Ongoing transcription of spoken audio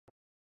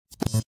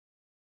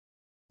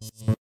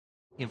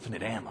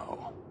Infinite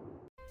ammo.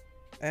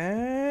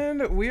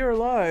 And we are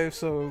live,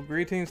 so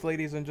greetings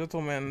ladies and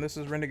gentlemen, this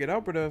is Renegade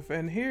Operative,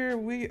 and here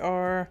we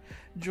are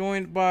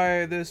joined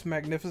by this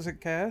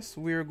magnificent cast.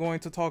 We are going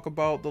to talk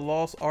about the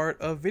lost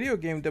art of video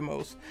game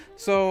demos.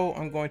 So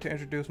I'm going to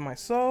introduce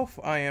myself.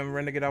 I am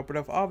Renegade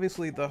Operative,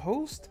 obviously the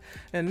host,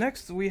 and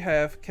next we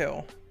have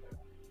Kel.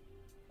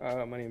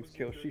 My name is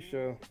Kel Shisho.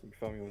 You can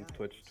follow me on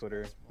Twitch,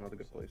 Twitter, and other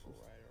good places.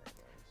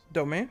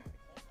 Domain.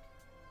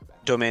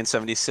 Domain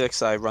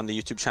 76, I run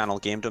the YouTube channel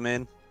Game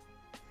Domain.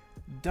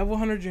 Devil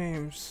Hunter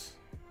James.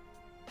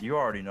 You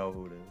already know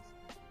who it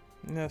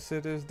is. Yes,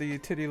 it is the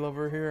titty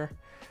lover here.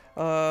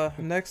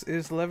 Next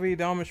is Levy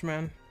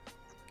Dalmishman.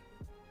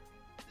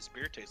 This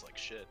beer tastes like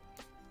shit.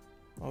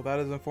 Oh, that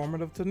is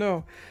informative to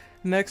know.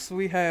 Next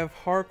we have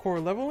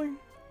Hardcore Leveling.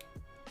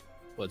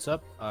 What's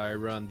up? I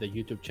run the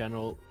YouTube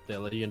channel The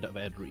Legend of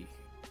Edry.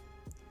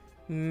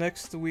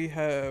 Next we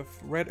have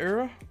Red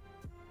Era.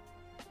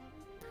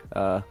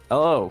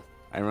 Hello.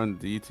 I run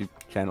the YouTube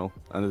channel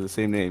under the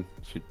same name.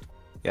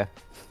 Yeah.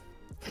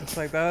 It's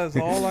like that is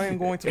all I am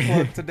going to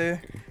plug today.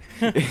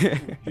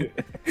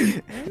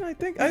 And I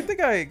think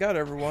I got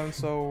everyone,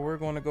 so we're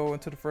going to go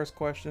into the first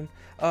question.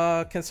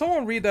 Can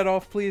someone read that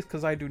off, please?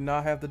 Because I do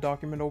not have the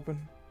document open.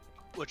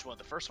 Which one?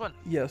 The first one?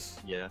 Yes.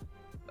 Yeah.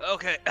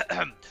 Okay.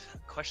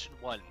 Question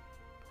 1.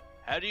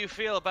 How do you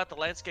feel about the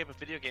landscape of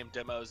video game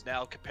demos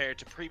now compared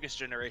to previous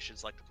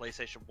generations like the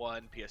PlayStation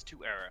 1, PS2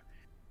 era?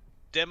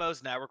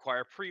 Demos now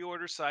require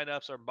pre-order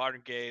sign-ups, or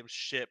modern games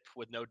ship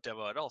with no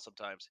demo at all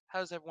sometimes. How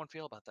does everyone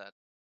feel about that?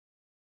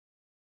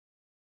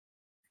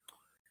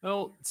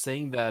 Well,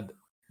 saying that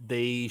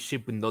they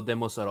ship with no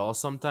demos at all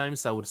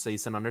sometimes, I would say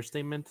is an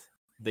understatement.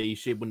 They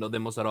ship with no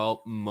demos at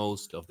all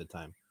most of the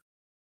time.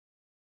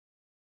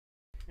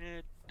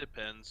 It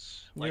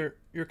depends.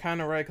 You're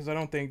kind of right, because I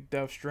don't think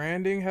Death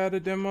Stranding had a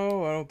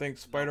demo. I don't think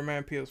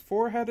Spider-Man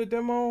PS4 had a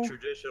demo.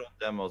 Traditional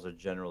demos are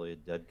generally a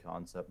dead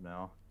concept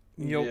now.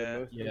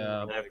 Yep.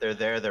 Yeah. And if they're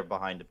there, they're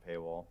behind a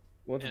paywall.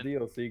 Once And-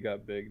 DLC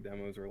got big,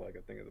 demos were like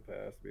a thing of the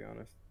past, to be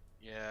honest.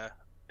 Yeah.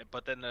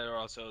 But then there are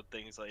also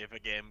things like if a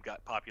game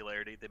got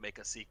popularity, they make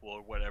a sequel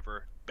or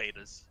whatever,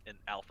 betas and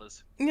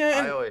alphas.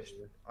 Yeah.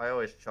 I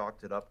always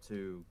chalked it up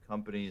to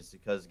companies,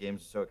 because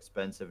games are so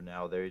expensive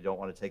now. They don't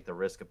want to take the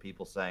risk of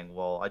people saying,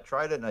 "Well, I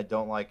tried it and I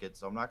don't like it,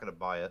 so I'm not going to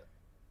buy it."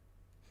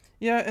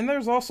 Yeah, and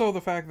there's also the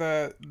fact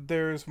that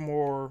there's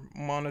more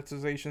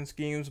monetization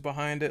schemes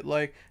behind it.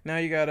 Like, now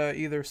you gotta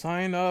either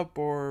sign up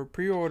or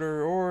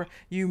pre-order, or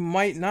you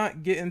might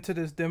not get into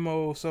this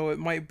demo, so it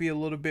might be a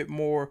little bit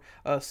more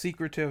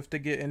secretive to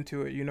get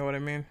into it, you know what I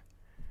mean?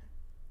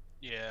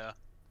 Yeah.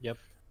 Yep.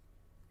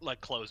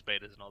 Like closed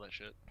betas and all that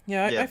shit.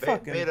 Yeah, I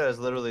fucking... beta is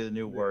literally the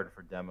new word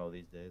for demo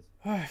these days.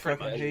 I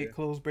fucking much, hate yeah.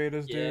 closed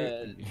betas,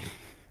 dude. Yeah.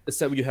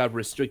 Except you have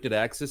restricted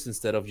access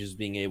instead of just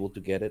being able to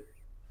get it.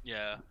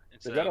 Yeah.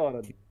 They've got a lot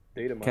of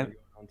data mining going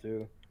on,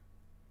 too.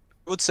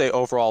 I would say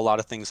overall a lot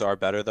of things are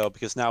better though,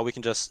 because now we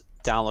can just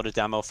download a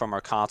demo from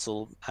our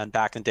console, and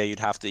back in the day you'd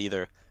have to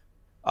either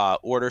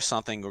order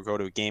something or go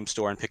to a game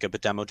store and pick up a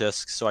demo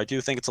disc. So I do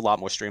think it's a lot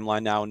more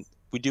streamlined now, and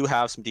we do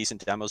have some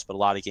decent demos, but a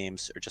lot of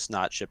games are just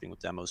not shipping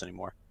with demos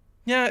anymore.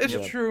 Yeah, it's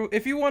Yeah. true.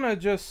 If you want to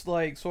just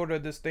like sort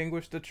of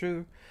distinguish the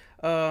two,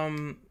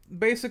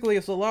 basically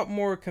it's a lot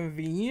more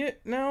convenient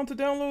now to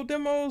download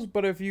demos.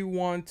 But if you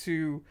want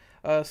to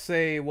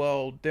say,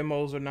 well,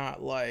 demos are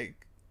not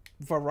like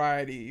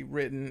variety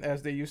written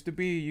as they used to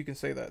be, you can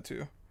say that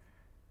too.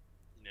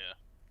 Yeah.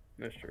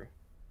 That's true.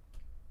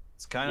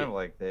 It's kind of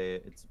like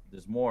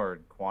there's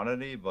more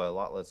quantity, but a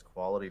lot less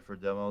quality for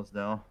demos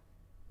now.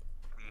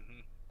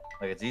 hmm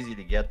Like, it's easy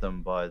to get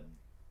them, but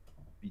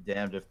be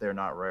damned if they're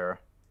not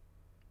rare.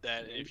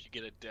 That if you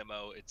get a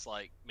demo, it's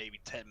like maybe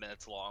 10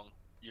 minutes long.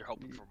 You're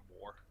hoping for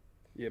more.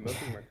 Yeah,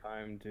 most of them are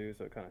timed, too,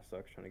 so it kind of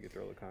sucks trying to get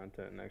through all the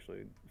content and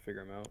actually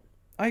figure them out.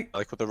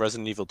 Like with the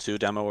Resident Evil 2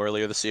 demo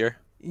earlier this year.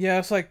 Yeah,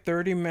 it's like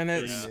 30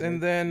 minutes, Yeah.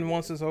 and then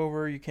once it's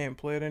over, you can't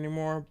play it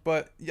anymore.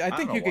 But I don't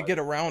think know you could why get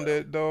they did around that.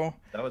 it though.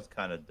 That was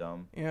kind of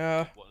dumb.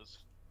 Yeah. Was.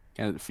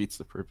 Kind of defeats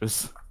the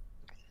purpose.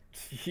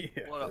 Yeah,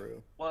 Well, for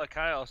real. Well, it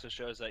kind of also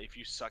shows that if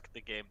you suck at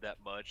the game that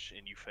much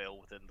and you fail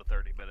within the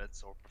 30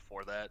 minutes or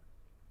before that,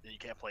 then you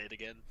can't play it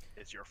again.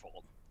 It's your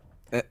fault.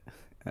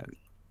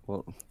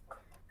 Well,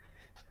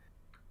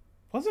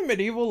 Wasn't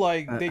Medieval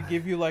like they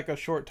give you like a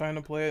short time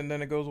to play it and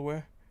then it goes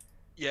away?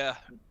 Yeah,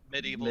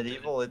 Medieval. did it.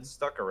 Medieval, it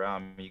stuck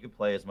around. I mean, you could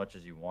play as much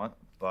as you want,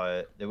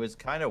 but it was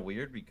kind of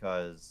weird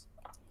because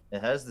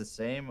it has the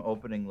same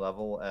opening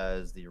level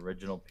as the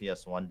original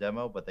PS1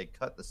 demo, but they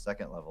cut the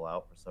second level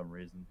out for some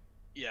reason.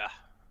 Yeah.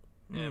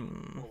 And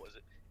Hmm. what was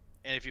it?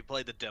 And if you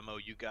played the demo,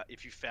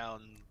 if you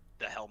found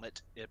the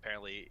helmet, it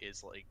apparently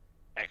is like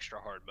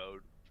extra hard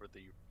mode for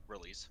the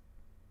release,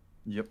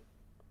 Yep.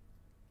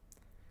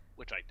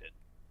 which I did.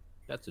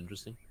 That's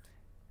interesting.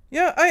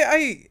 Yeah,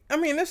 I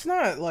mean it's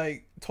not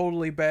like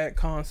totally bad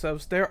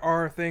concepts. There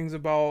are things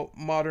about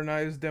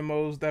modernized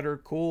demos that are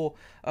cool.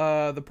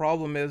 The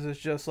problem is it's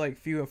just like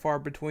few and far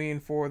between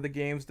for the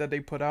games that they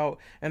put out.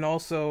 And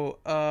also,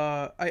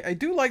 I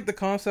do like the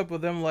concept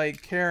of them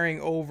like carrying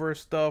over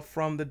stuff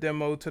from the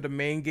demo to the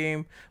main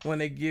game when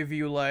they give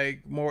you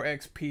like more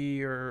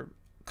XP or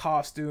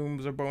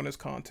costumes or bonus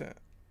content.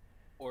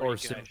 Or, Or you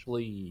can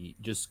actually simply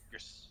just your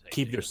save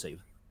keep data. your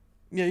save.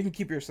 Yeah, you can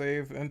keep your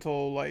save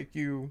until like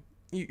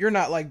you're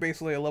not like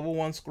basically a level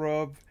 1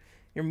 scrub.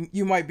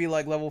 You might be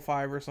like level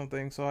 5 or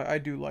something. So I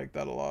do like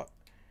that a lot.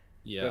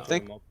 Yeah,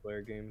 Definitely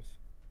multiplayer games.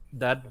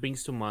 that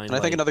brings to mind. And I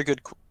think like- another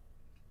good. Go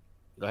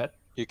ahead.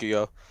 You could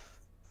go.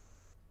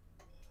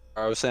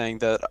 I was saying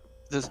that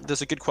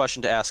there's a good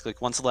question to ask.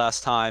 Like, when's the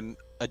last time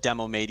a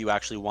demo made you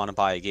actually want to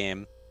buy a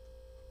game?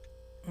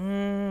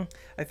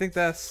 I think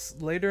that's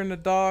later in the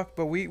doc,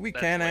 but we That's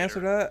can later. answer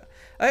that.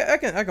 I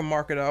can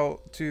mark it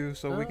out too,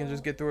 so we can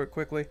just get through it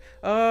quickly.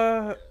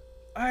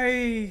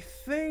 I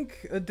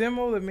think a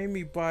demo that made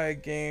me buy a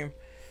game.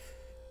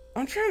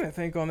 I'm trying to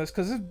think on this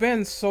because there's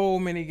been so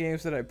many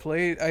games that I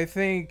played. I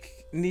think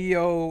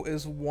Neo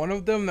is one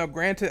of them. Now,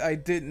 granted, I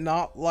did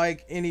not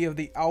like any of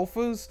the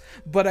alphas,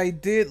 but I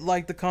did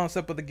like the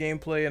concept of the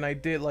gameplay, and I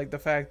did like the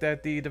fact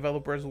that the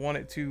developers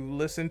wanted to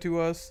listen to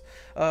us.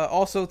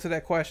 Also, to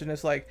that question,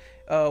 it's like,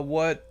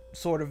 what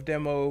sort of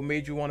demo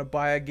made you want to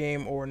buy a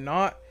game or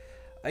not?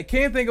 I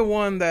can't think of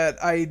one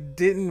that I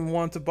didn't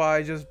want to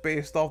buy just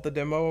based off the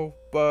demo,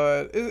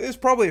 but it's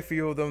probably a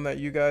few of them that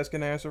you guys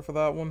can answer for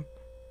that one.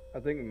 I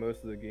think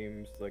most of the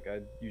games, like I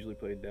usually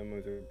play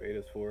demos or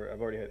betas for,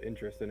 I've already had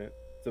interest in it.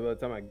 So by the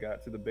time I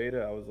got to the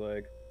beta, I was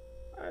like,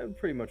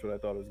 pretty much what I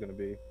thought it was gonna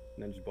be, and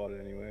then just bought it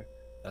anyway.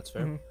 That's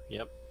fair. Mhm.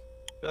 Yep.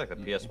 I feel like the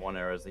PS1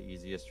 era is the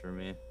easiest for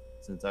me.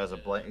 Since I was a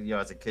blank,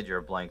 as a kid, you're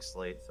a blank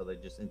slate, so they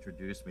just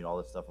introduced me to all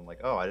this stuff. I'm like,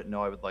 oh, I didn't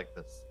know I would like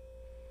this.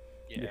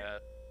 Yeah.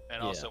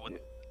 And Yeah.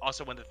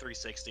 also when the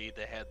 360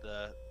 they had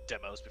the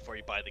demos before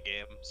you buy the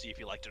game, see if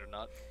you liked it or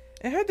not.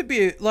 It had to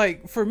be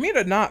like for me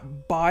to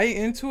not buy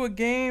into a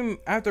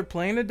game after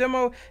playing the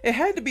demo. It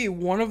had to be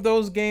one of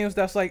those games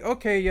that's like,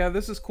 okay, yeah,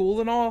 this is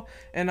cool and all,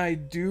 and I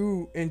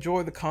do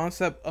enjoy the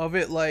concept of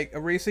it, like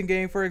a racing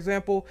game, for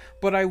example.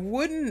 But I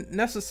wouldn't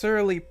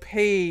necessarily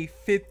pay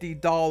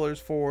 $50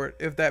 for it,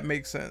 if that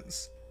makes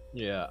sense.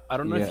 Yeah, I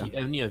don't know if Yeah.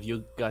 any of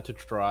you got to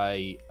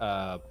try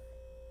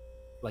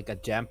like a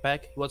jam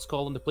pack, what's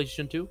called on the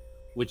PlayStation 2,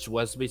 which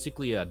was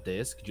basically a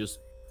disc just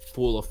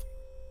full of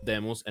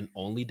demos and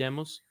only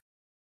demos,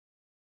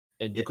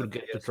 and you Yeah, could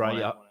get to PS1 try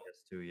and out.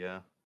 PS2,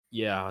 yeah.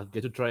 Yeah,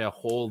 get to try a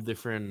whole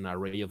different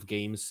array of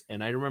games.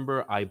 And I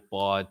remember I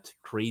bought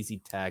Crazy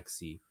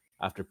Taxi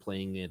after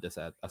playing it as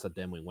a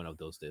demo in one of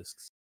those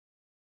discs.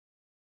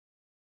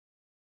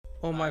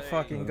 Oh my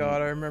fucking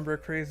god, I remember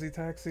Crazy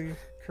Taxi.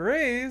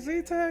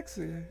 Crazy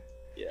Taxi.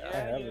 I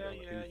have it on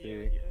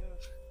PC.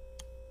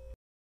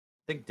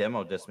 I think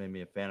demo disc made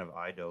me a fan of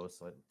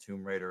IDOS, like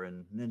Tomb Raider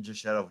and Ninja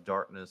Shadow of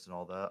Darkness and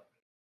all that.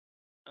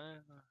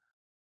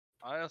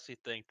 I honestly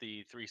think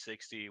the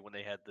 360 when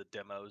they had the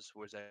demos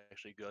was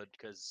actually good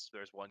because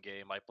there's one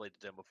game I played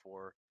the demo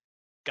for,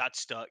 got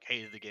stuck,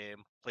 hated the game,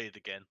 played it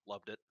again,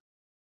 loved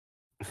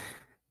it.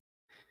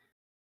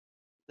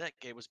 That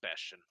game was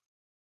Bastion.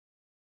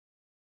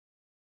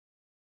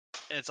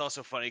 And it's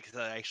also funny because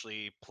I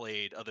actually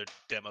played other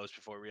demos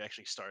before we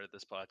actually started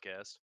this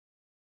podcast.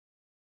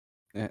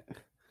 Yeah.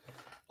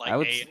 Like I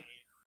would s-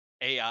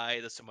 AI,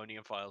 the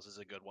Simonium Files is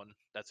a good one.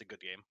 That's a good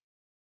game.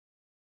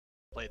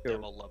 Played the Yo.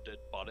 demo, loved it,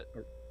 bought it.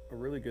 A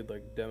really good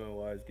like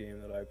demo-wise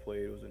game that I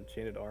played was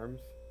Enchanted Arms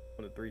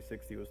when the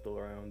 360 was still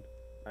around.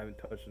 I haven't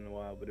touched it in a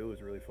while, but it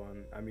was really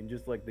fun. I mean,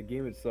 just like the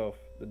game itself,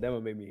 the demo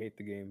made me hate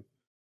the game,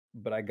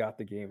 but I got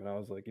the game and I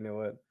was like, you know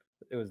what?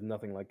 It was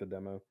nothing like the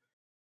demo.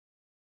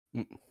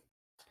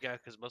 Yeah,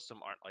 because most of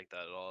them aren't like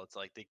that at all. It's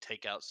like they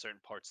take out certain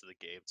parts of the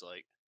game. It's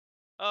like,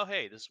 oh,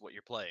 hey, this is what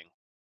you're playing.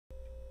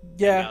 And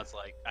Yeah. now it's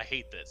like, I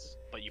hate this,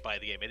 but you buy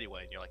the game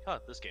anyway, and you're like, huh,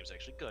 this game's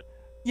actually good.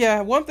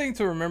 Yeah, one thing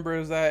to remember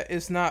is that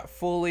it's not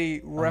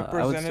fully I would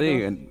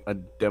representative. say a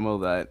demo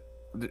that,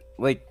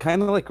 like,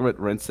 kind of like what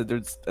Ren said,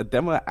 there's a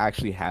demo that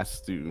actually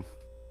has to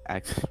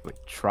actually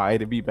like, try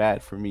to be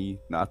bad for me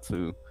not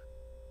to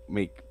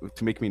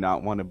make me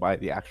not want to buy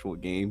the actual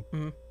game.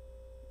 Mhm.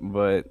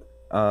 But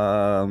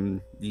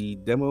the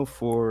demo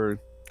for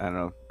I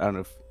don't know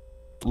if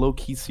low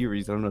key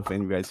series. I don't know if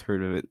any of you guys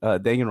heard of it.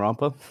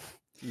 Danganronpa.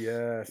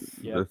 Yes.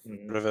 Yep.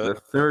 The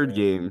third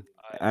game.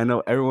 I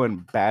know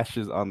everyone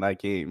bashes on that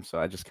game, so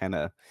I just kind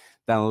of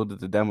downloaded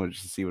the demo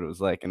just to see what it was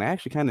like, and I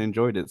actually kind of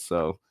enjoyed it.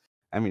 So,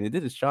 I mean, it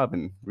did its job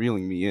in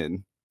reeling me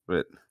in.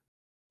 But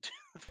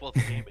Well, the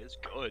game is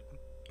good.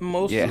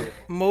 Yeah.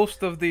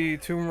 Most of the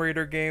Tomb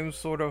Raider games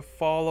sort of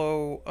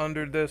follow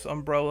under this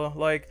umbrella.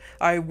 Like,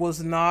 I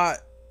was not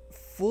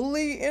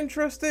fully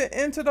interested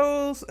into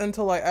those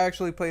until I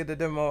actually played the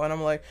demo, and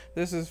I'm like,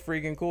 this is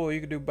freaking cool. You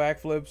could do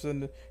backflips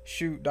and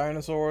shoot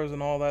dinosaurs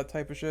and all that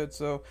type of shit.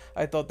 So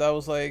I thought that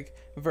was like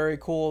very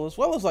cool, as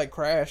well as like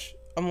Crash.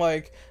 I'm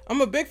like,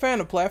 I'm a big fan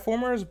of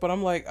platformers, but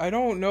I'm like, I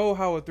don't know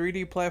how a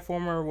 3D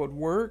platformer would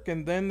work.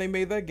 And then they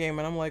made that game,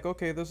 and I'm like,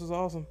 okay, this is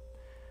awesome.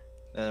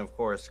 And of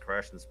course,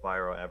 Crash and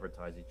Spyro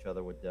advertise each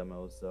other with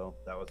demos, so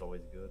that was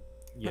always good.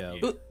 Yeah.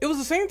 It was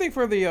the same thing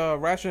for the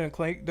Ratchet and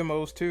Clank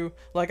demos too.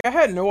 Like, I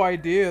had no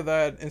idea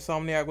that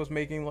Insomniac was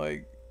making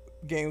like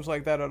games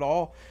like that at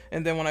all.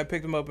 And then when I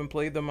picked them up and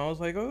played them, I was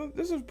like, oh,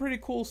 this is a pretty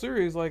cool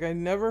series. Like, I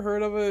never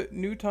heard of a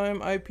New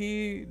Time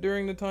IP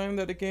during the time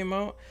that it came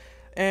out.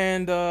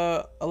 And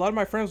a lot of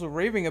my friends were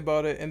raving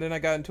about it, and then I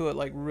got into it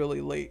like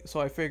really late. So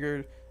I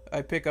figured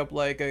I'd pick up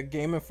like a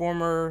Game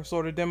Informer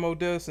sort of demo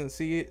disc and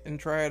see it and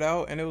try it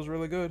out, and it was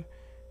really good.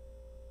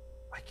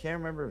 I can't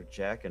remember if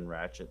Jack and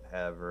Ratchet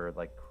have ever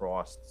like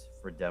crossed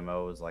for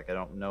demos. Like, I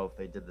don't know if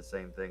they did the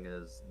same thing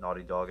as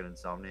Naughty Dog and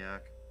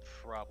Insomniac.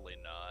 Probably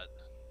not.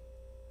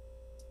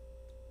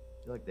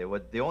 I feel like they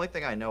would. The only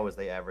thing I know is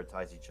they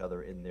advertise each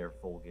other in their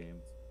full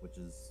games, which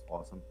is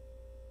awesome.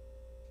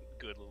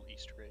 Good little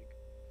Easter egg.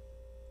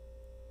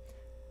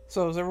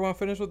 So is everyone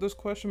finished with this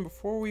question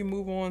before we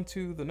move on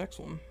to the next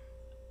one?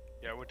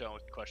 Yeah, we're done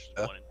with questions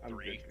 1 and I'm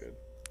 3. good.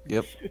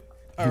 Yep.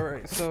 All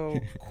right, so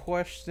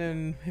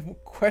question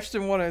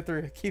 1 and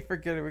 3. I keep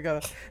forgetting we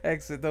gotta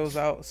exit those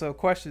out. So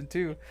question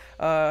 2,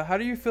 how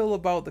do you feel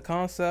about the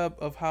concept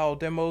of how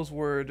demos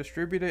were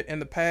distributed in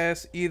the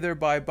past, either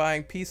by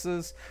buying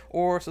pieces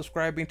or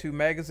subscribing to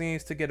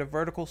magazines to get a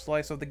vertical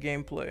slice of the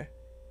gameplay?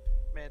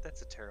 Man,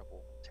 that's a terrible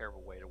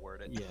way to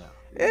word it. Yeah.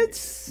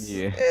 It's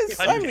Yeah.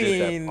 I You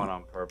did that mean, pun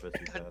on purpose.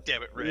 You God guys.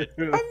 damn it, Red.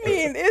 I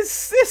mean,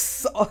 it's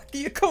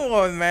you come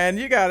on, man,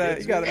 you gotta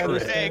Hey,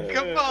 understand.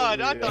 come on!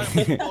 I thought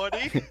it was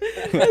funny.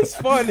 It's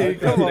I funny. was trying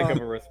Come to think of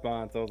on, a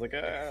response. I was like,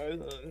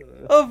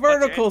 a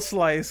vertical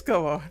slice.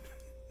 Come on.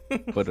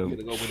 But Gonna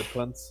go with the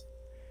puns.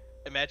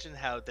 Imagine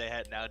how they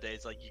had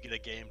nowadays. Like, you get a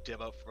game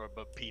demo from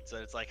a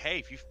pizza. It's like, hey,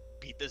 if you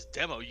beat this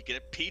demo, you get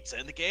a pizza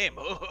in the game.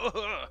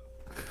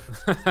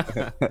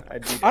 I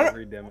do I don't-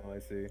 every demo I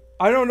see.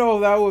 I don't know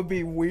if that would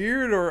be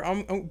weird, or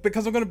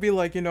because I'm gonna be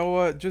like, you know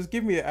what? Just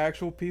give me an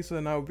actual pizza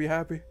and I would be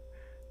happy.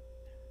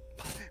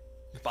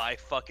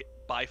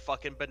 buy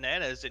fucking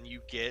bananas, and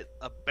you get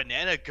a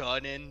banana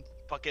gun in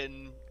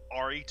fucking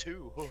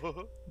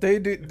RE2. They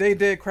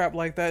did crap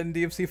like that in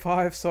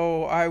DMC5,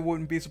 so I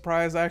wouldn't be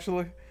surprised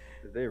actually.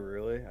 Did they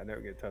really? I never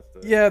get touched.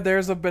 Yeah,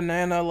 there's a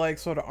banana like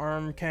sort of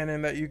arm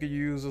cannon that you could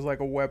use as like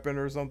a weapon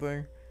or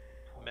something.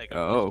 Mega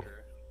Oh. Booster.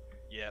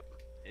 Yep,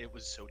 it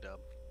was so dumb.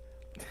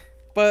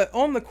 But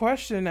on the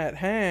question at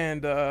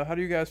hand, how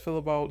do you guys feel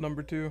about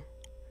number 2?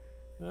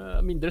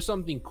 I mean, there's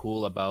something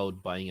cool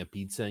about buying a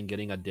pizza and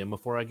getting a demo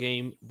for a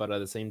game, but at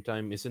the same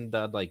time, isn't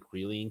that like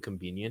really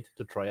inconvenient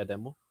to try a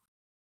demo?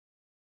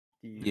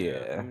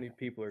 Yeah. How many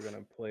people are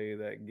gonna play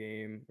that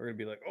game? We're gonna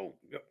be like, oh,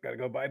 yep, gotta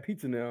go buy a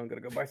pizza now.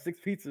 Gotta go buy 6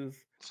 pizzas.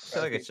 I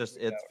feel like it's just.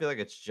 I feel like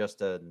it's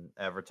just an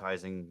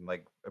advertising,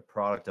 like a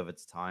product of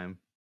its time.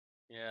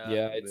 Yeah.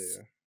 Yeah, it's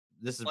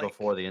This is Like-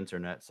 before the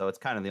internet, so it's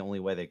kind of the only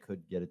way they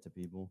could get it to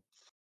people.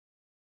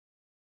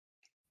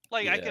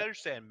 Like, I can Yeah.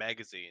 understand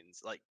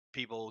magazines, like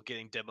people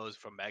getting demos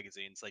from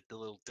magazines, like the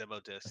little demo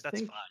discs. I That's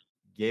think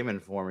fine. Game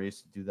Informer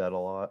used to do that a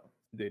lot.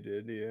 They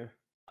did, yeah.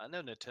 I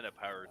know Nintendo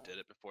Power did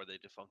it before they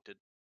defuncted,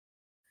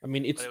 I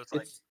mean, but it's it was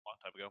like it's a long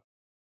time ago.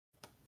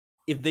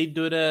 if they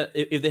do that,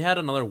 if they had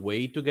another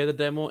way to get a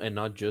demo and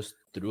not just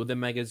through the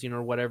magazine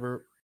or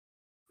whatever,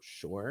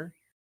 sure.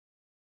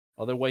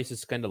 Otherwise,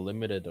 it's kind of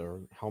limited,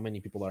 or how many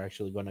people are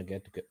actually gonna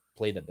get to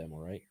play that demo,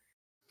 right?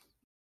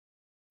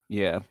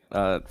 Yeah,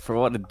 for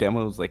what the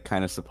demo is like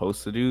kind of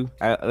supposed to do,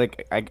 I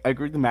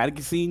agree. The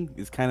magazine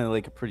is kind of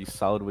like a pretty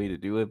solid way to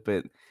do it,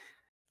 but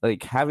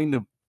like having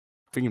to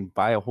freaking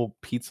buy a whole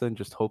pizza and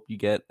just hope you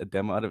get a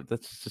demo out of it,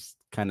 that's just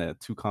kind of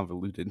too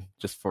convoluted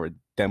just for a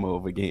demo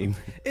of a game.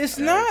 It's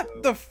Yeah, not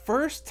so- the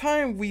first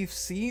time we've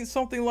seen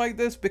something like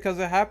this, because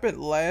it happened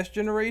last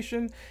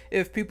generation.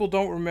 If people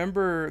don't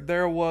remember,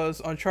 there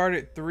was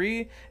Uncharted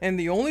 3, and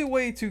the only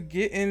way to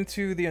get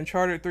into the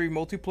Uncharted 3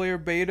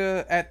 multiplayer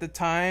beta at the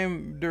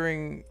time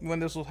during when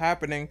this was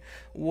happening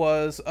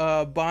was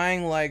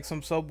buying like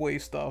some Subway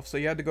stuff. So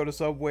you had to go to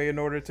Subway in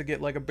order to get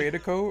like a beta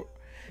code.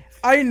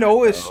 I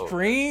know it's Oh.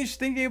 strange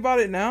thinking about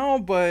it now,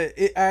 but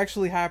it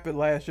actually happened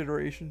last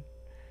generation.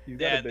 You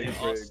got Yeah, a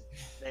big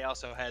they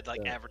also had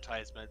like Yeah.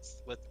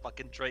 advertisements with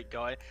fucking Drake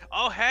going,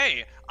 "Oh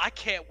hey, I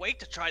can't wait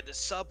to try the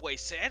Subway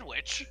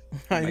sandwich."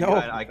 I know.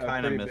 I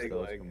kind of pretty miss big,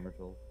 those like-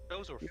 commercials.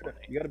 Those were You got,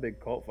 funny. you got a big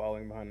cult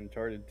following behind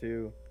Uncharted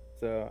too,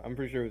 so I'm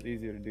pretty sure it was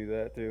easier to do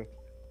that too.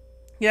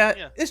 Yeah,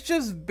 Yeah. it's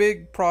just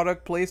big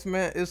product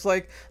placement. It's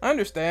like, I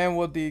understand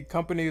what the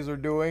companies are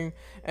doing,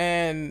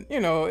 and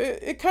you know,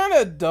 it kind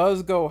of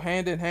does go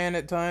hand in hand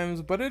at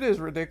times, but it is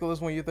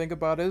ridiculous when you think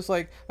about it. It's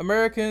like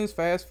Americans,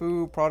 fast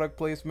food, product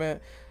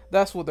placement.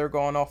 That's what they're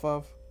going off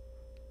of.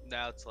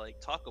 Now it's like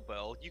Taco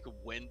Bell, you could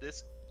win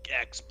this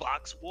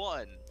Xbox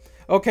One.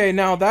 Okay,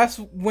 now that's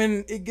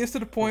when it gets to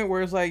the point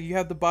where it's like you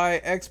have to buy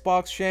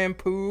Xbox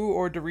shampoo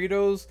or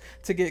Doritos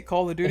to get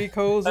Call of Duty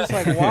codes. It's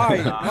like,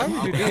 why? Why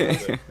would you do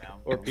this?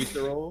 Or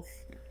pizza rolls.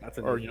 That's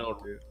a Or new you know,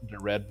 one, too. the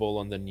Red Bull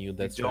on the new. You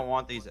That's don't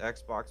want these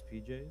Xbox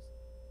PJs?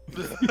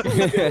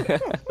 Yeah.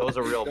 Those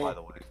are real, by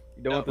the way.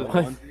 You don't want this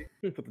What? onesie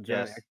with the giant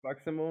Yes.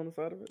 Xbox symbol on the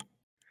side of it?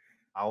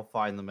 I'll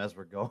find them as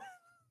we're going.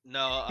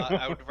 No,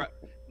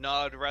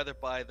 I'd rather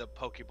buy the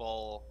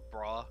Pokeball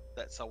bra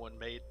that someone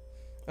made.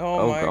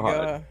 Oh, Oh, my God.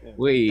 god.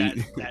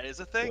 Wait. That is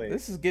a thing. Wait.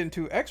 This is getting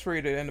too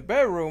X-rated in the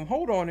bedroom.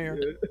 Hold on here.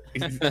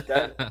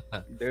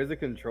 There's a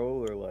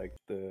controller like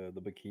the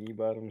bikini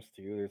bottoms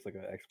too. There's like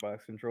an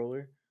Xbox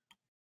controller.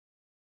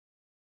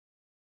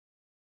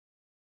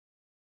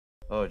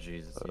 Oh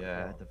Jesus, yeah,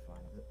 I had to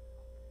find it.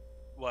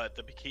 What,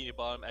 the Bikini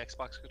Bottom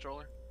Xbox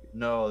controller?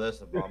 No,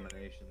 this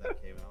abomination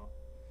that came out.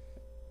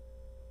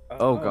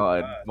 Oh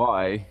God,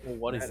 why? Well,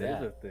 what is Is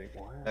that? a thing.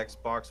 Wow.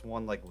 Xbox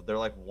One, like they're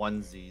like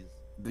onesies.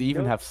 They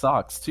even Yo. have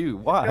socks too.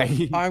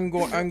 Why? I'm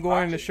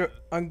going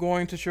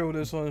to show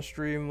this on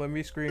stream. Let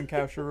me screen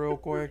capture real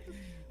quick.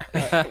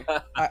 I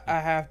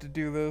have to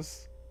do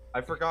this. I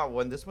forgot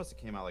when this must have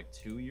came out like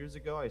 2 years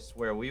ago. I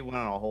swear we went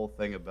on a whole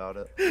thing about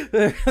it.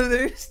 There's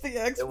the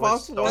Xbox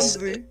so-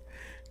 onesie.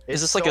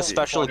 Is this like a so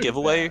special fucking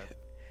giveaway?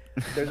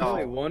 bad. There's No,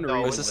 only one no, Or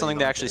is reason. this something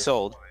they actually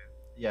sold?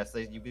 Yes,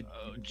 you could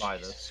buy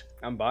this.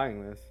 I'm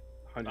buying this.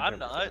 110%. I'm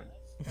not.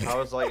 I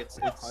was like, it's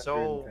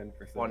so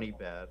 110%. funny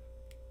bad.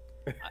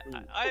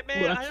 I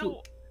man, Well, I actually-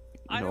 don't.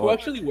 I No. don't. Who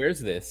actually wears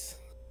this?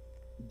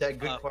 That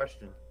good Uh,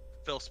 question.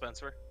 Phil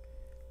Spencer.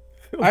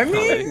 I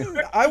mean,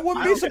 I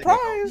wouldn't I be don't think so.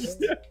 surprised.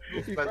 Phil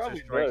He Spencer probably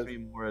strikes does. me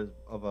more as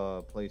of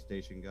a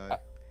PlayStation guy.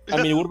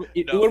 I mean,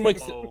 it No, would make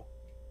oh,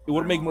 it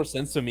would make more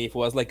sense to me if it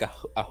was like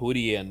a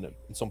hoodie and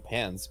some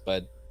pants,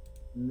 but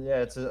Yeah,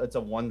 it's a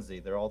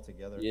onesie. They're all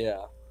together.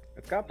 yeah.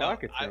 It's got No,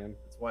 pockets, I- man.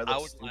 That's why it I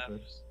looks would laugh.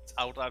 stupid.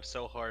 I would laugh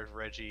so hard if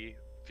Reggie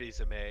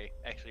Fils-Aimé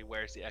actually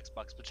wears the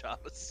Xbox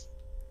pajamas.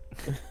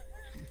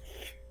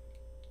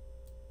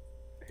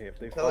 Hey, if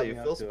they Tell fly you, me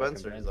out Phil to a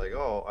Spencer, he's like, convention-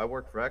 oh, I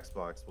work for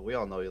Xbox, but we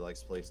all know he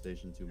likes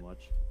PlayStation too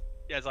much.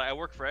 Yeah, it's like I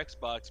work for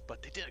Xbox,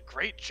 but they did a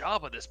great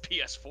job on this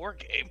PS4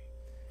 game.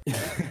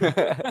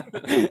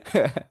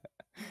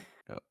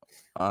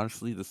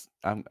 Honestly,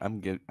 I'm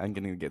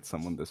gonna get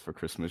someone this for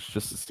Christmas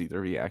just to see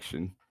their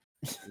reaction.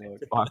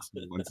 Look, Box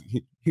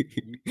onesie.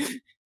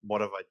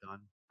 What have I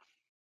done?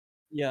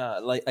 Yeah,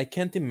 like I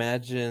can't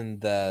imagine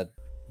that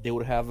they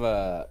would have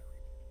a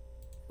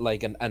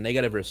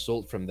negative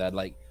result from that.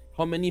 Like,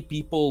 how many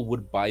people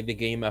would buy the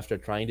game after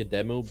trying the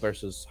demo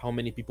versus how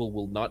many people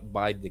will not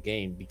buy the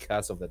game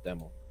because of the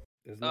demo?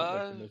 isn't that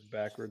like the most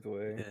backwards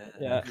way? Yeah.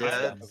 Yeah,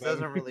 Kinda. that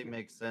doesn't really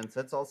make sense.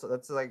 That's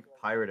like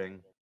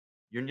pirating.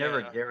 You're never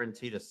Yeah.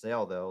 guaranteed a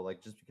sale though.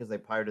 Like just because they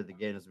pirated the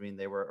game doesn't mean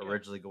they were Yeah.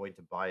 originally going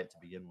to buy it to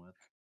begin with.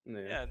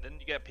 Yeah, and then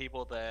you get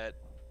people that,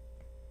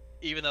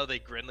 even though they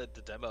greenlit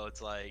the demo,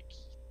 it's like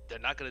they're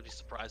not going to be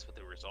surprised with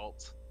the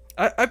results.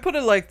 I put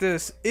it like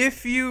this: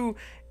 if you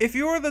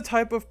are the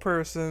type of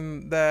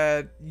person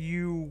that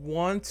you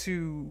want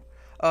to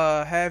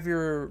have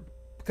your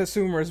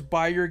consumers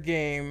buy your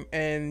game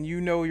and you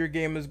know your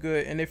game is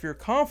good, and if you're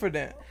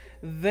confident,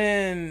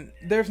 then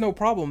there's no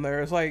problem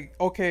there. It's like,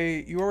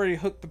 okay, you already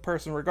hooked the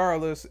person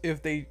regardless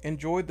if they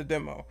enjoyed the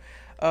demo.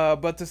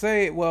 But to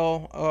say,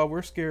 well,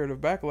 we're scared of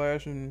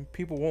backlash and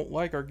people won't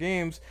like our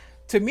games,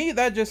 to me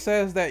that just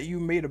says that you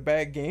made a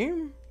bad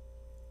game,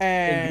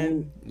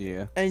 and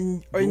Yeah.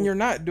 and you're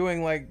not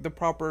doing like the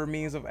proper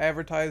means of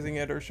advertising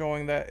it or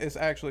showing that it's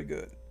actually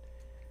good.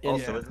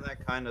 Also, Yeah. isn't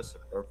that kind of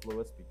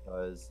superfluous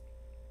because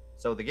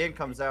so the game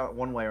comes out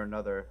one way or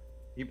another,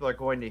 people are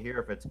going to hear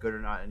if it's good or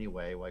not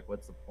anyway. Like,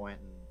 what's the point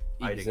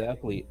in hiding it?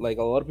 Exactly. Like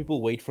a lot of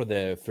people wait for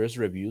the first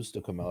reviews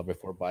to come out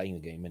before buying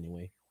the game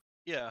anyway.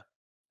 Yeah,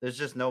 There's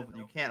just no,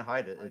 you can't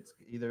hide it. It's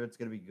either it's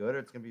gonna be good or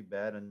it's gonna be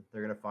bad, and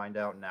they're gonna find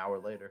out an hour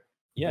later.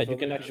 Yeah, So you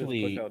can they should just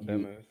actually push out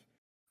demos.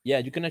 yeah,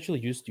 you can actually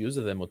use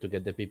the demo to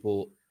get the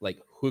people like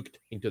hooked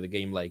into the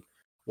game. Like,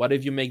 what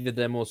if you make the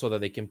demo so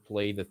that they can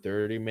play the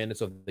 30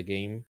 minutes of the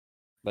game,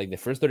 like the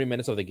first 30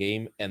 minutes of the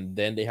game, and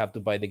then they have to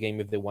buy the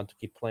game if they want to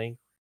keep playing?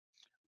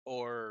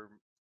 or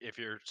if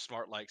you're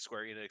smart like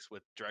Square Enix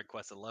with Dragon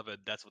Quest 11,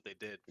 that's what they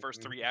did.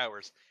 First Mhm. 3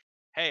 hours.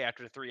 Hey,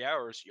 after 3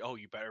 hours,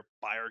 you better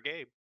buy our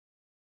game.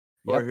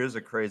 Or Yep. here's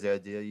a crazy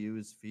idea: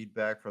 use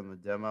feedback from the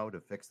demo to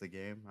fix the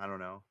game. I don't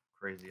know,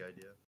 crazy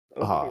idea.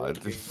 Open Ah, world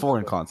it's games,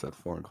 foreign but- concept.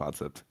 Foreign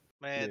concept.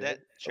 Man, Yeah, that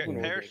open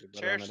world cherish games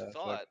are better on the that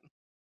thought.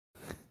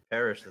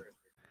 Perish it.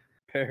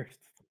 Paris.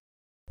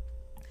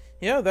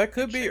 Yeah, that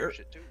could be Cherish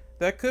it too.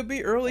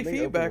 early I think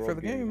open feedback for world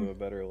the games have game. a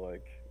better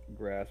like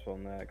grasp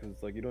on that because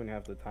it's like you don't even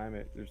have to time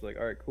it. There's like,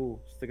 all right,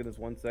 cool, stick in this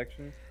one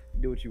section,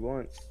 do what you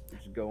want,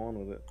 just go on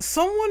with it.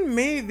 Someone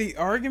made the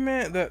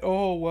argument that,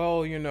 oh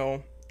well,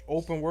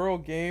 open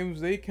world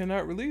games, they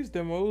cannot release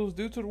demos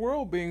due to the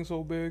world being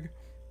so big.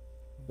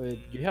 But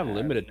you have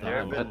limited There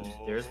time. have been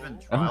there's been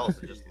trials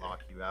that just lock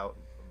you out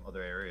from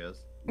other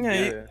areas.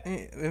 Yeah,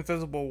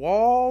 invisible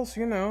walls,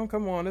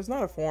 come on, it's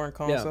not a foreign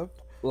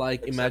concept.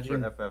 Like, Except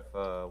imagine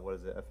for what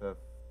is it,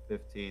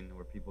 FF15,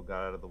 where people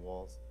got out of the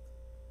walls.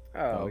 Oh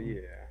Oh.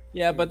 yeah.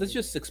 yeah, but that's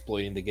just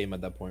exploiting the game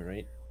at that point,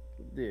 right?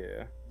 Yeah.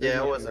 Yeah, it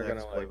They're wasn't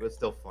gonna, exploit, like- but it's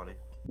still funny.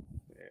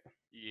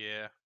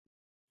 Yeah.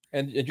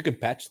 and you can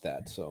patch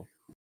that. So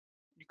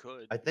You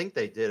could. I think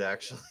they did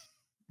actually.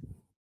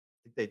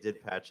 I think they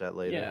did patch that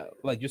later. yeah,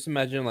 like just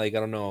imagine like I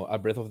don't know a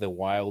Breath of the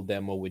Wild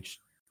demo which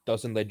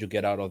doesn't let you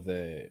get out of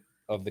the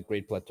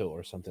Great Plateau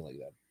or something like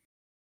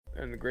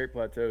that. And the Great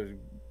Plateau is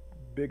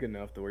big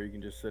enough to where you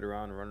can just sit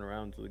around and run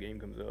around until the game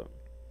comes out.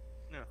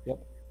 Yep.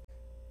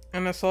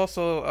 And it's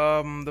also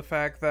the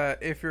fact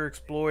that if you're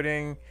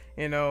exploiting,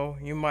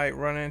 you might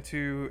run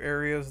into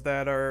areas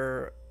that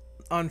are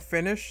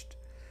unfinished.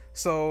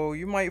 So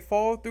you might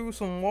fall through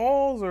some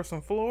walls or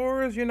some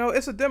floors.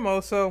 It's a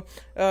demo, so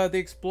the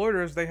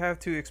exploiters, they have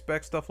to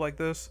expect stuff like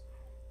this.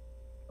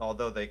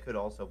 Although they could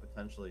also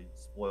potentially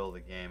spoil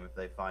the game if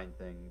they find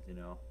things,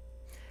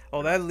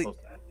 Oh, they're that not le-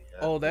 supposed to have yet,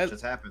 oh, which that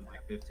has happened.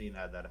 Like 15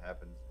 had that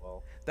happen as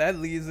well. that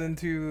leads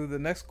into the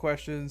next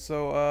question.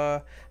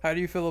 So, how do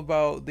you feel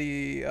about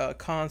the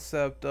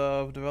concept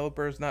of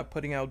developers not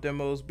putting out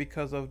demos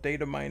because of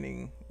data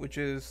mining, which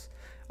is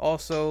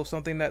also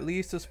something that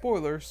leads to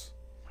spoilers?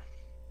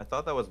 I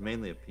thought that was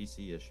mainly a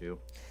PC issue.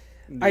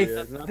 I Yeah,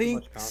 not so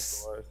think much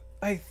console-wise.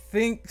 I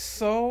think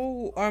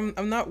so.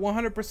 I'm not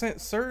 100%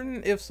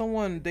 certain if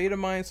someone data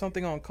mined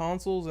something on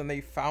consoles and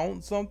they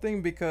found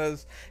something,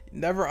 because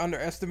never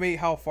underestimate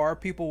how far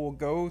people will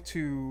go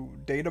to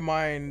data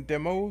mine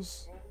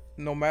demos,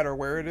 no matter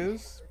where it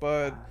is.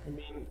 But I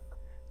mean,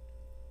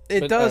 it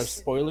but are does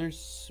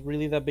spoilers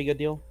really that big a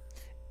deal?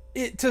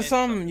 it to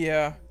some,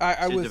 yeah.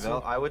 I To would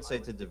develop, I would say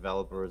to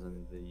developers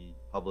and the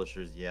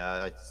publishers,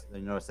 yeah. I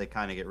noticed they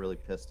kind of get really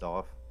pissed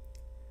off.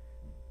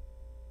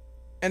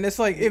 And it's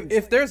like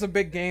if there's a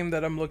big game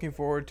that I'm looking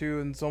forward to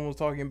and someone's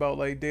talking about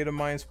like data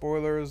mine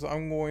spoilers,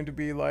 I'm going to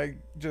be like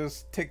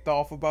just ticked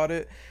off about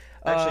it.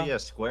 Actually, yeah,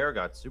 Square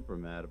got super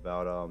mad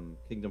about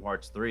Kingdom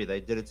Hearts 3.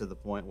 They did it to the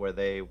point where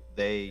they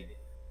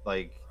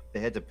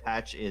had to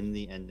patch in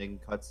the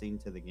ending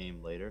cutscene to the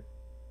game later.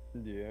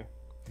 Yeah.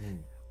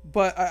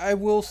 But I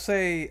will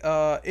say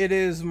it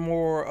is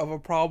more of a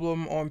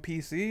problem on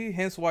PC,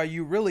 hence why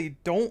you really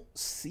don't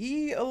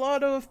see a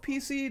lot of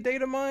PC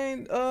data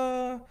mine.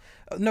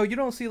 No, you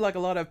don't see like a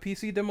lot of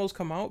PC demos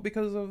come out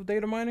because of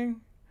data mining.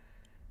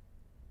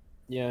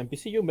 Yeah, and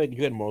PC you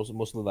get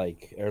mostly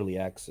like early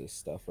access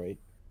stuff, right?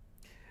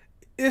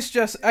 It's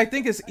just I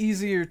think it's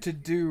easier to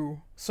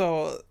do.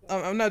 So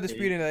I'm not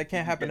disputing that it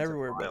can't happen It's a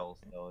everywhere, but file,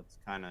 so it's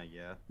kind of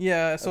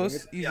yeah, so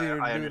think it's easier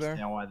I to do understand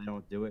there. why they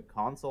don't do it.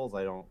 Consoles,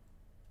 I don't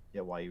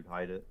get why you'd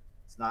hide it.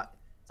 It's not.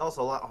 It's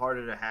also a lot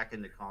harder to hack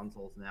into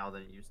consoles now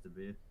than it used to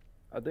be.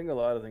 I think a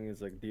lot of things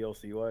like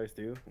DLC wise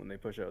too. When they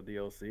push out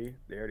DLC,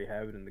 they already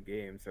have it in the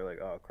game, so they're like,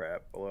 oh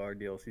crap, well our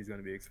DLC is going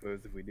to be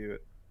exposed if we do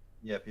it.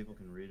 Yeah, people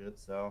can read it,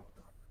 so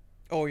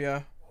Oh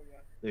yeah.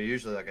 they're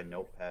usually like a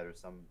notepad or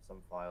some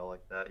file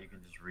like that. You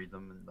can just read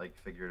them and like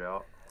figure it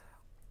out.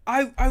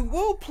 I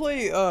will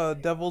play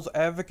devil's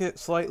advocate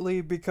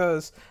slightly,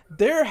 because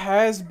there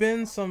has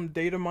been some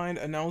data mine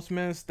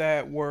announcements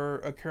that were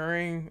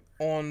occurring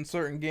on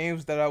certain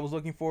games that I was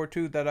looking forward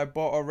to that I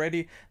bought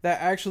already, that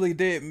actually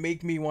did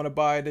make me want to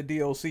buy the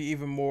DLC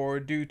even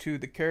more due to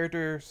the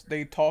characters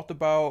they talked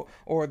about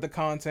or the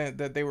content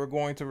that they were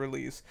going to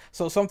release.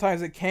 So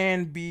sometimes it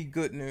can be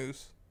good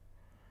news.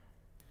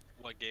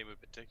 What game in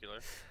particular?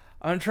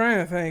 I'm trying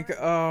to think.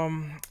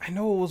 I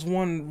know it was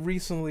one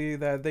recently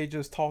that they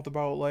just talked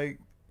about, like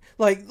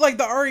the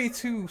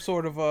RE2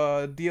 sort of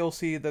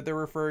DLC that they're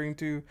referring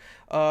to.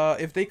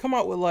 If they come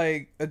out with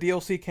like a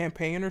DLC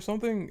campaign or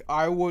something,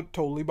 I would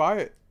totally buy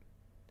it,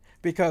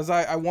 because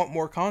I want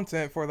more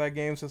content for that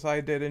game since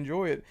I did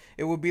enjoy it.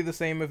 It would be the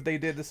same if they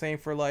did the same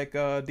for like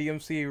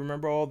DMC.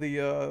 Remember all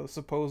the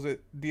supposed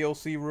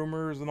DLC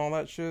rumors and all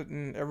that shit,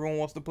 and everyone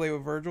wants to play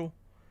with Virgil.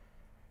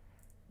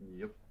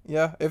 Yep.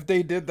 Yeah, if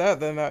they did that,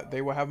 then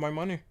they would have my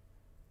money.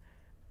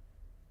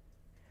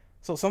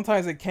 So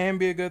sometimes it can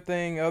be a good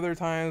thing. Other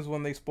times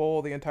when they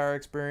spoil the entire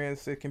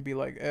experience, it can be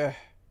like,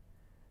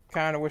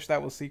 kind of wish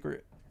that was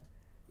secret.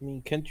 I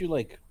mean, can't you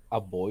like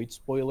avoid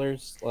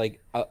spoilers?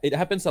 Like, it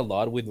happens a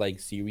lot with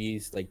like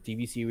series, like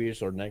TV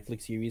series or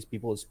Netflix series.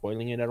 People are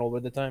spoiling it all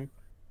the time.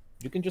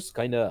 You can just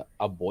kind of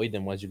avoid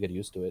them once you get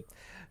used to it.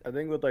 I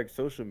think with like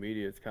social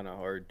media, it's kind of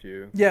hard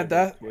too. Yeah, Like,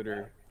 that-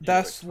 Twitter.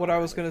 That's like, what I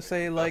was like, gonna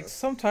say. Like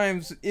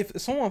sometimes if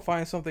someone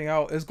finds something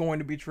out, it's going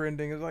to be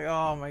trending. It's like,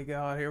 oh my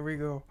god, here we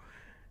go.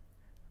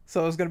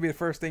 So it's gonna be the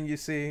first thing you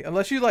see,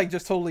 unless you like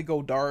just totally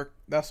go dark.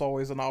 That's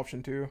always an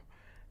option too.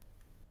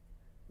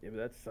 Yeah, but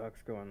that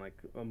sucks going like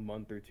a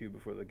month or two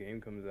before the game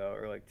comes out,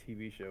 or like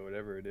TV show,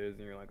 whatever it is,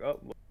 and you're like,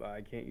 oh, well,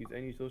 I can't use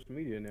any social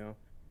media now.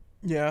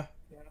 Yeah,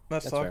 that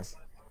That's fair. sucks.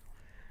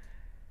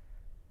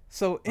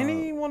 So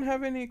anyone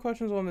have any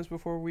questions on this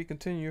before we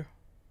continue?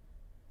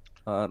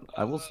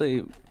 I will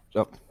say,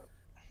 oh,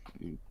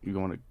 you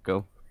want to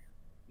go?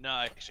 No,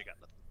 I actually got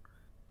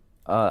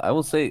nothing. I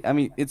will say, I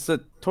mean, it's a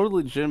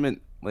totally legitimate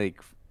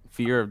like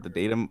fear of the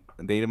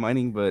data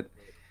mining, but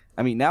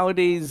I mean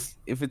nowadays,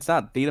 if it's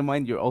not data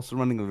mined, you're also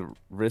running the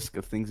risk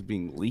of things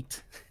being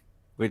leaked,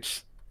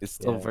 which is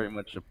still Yeah. very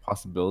much a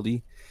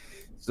possibility.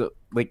 So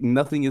like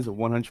nothing is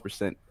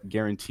 100%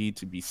 guaranteed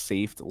to be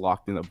safe,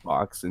 locked in a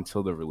box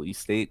until the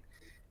release date.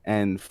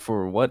 And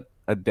for what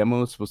a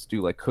demo is supposed to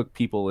do, like hook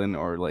people in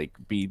or like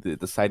be the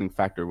deciding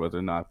factor whether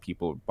or not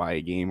people buy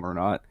a game or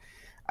not,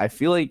 I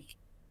feel like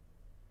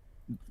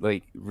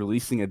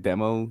releasing a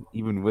demo,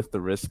 even with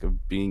the risk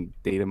of being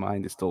data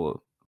mined, is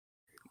still.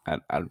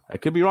 I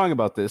could be wrong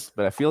about this,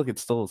 but I feel like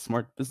it's still a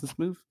smart business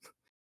move.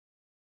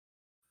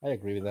 I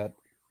agree with that.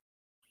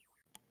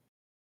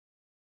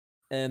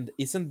 And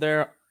isn't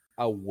there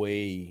a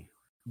way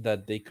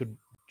that they could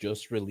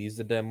just release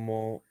the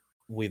demo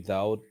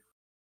without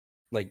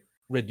like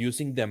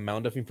reducing the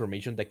amount of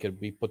information that could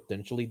be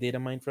potentially data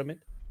mined from it?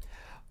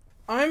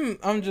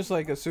 I'm just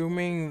like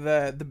assuming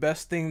that the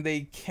best thing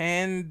they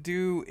can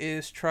do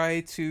is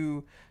try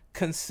to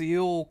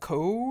conceal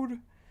code,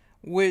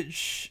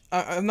 which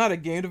I'm not a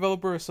game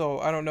developer, so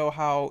I don't know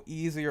how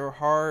easy or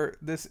hard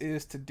this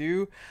is to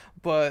do,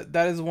 but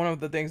that is one of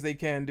the things they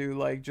can do,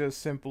 like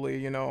just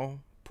simply,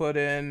 put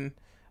in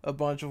a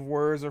bunch of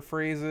words or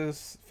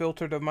phrases,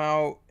 filter them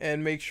out,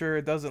 and make sure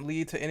it doesn't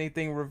lead to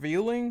anything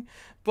revealing.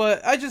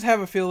 But I just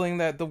have a feeling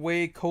that the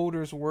way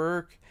coders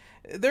work,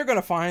 they're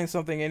gonna find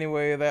something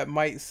anyway that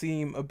might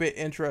seem a bit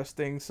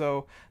interesting.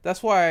 So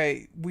that's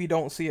why we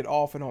don't see it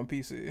often on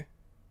PC.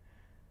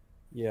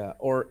 Yeah,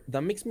 or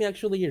that makes me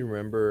actually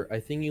remember, I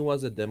think it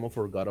was a demo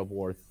for God of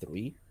War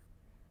 3.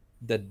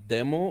 The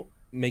demo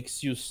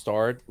makes you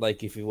start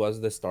like if it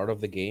was the start of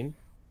the game,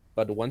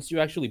 but once you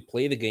actually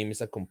play the game,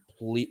 it's a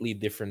completely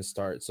different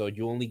start. So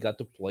you only got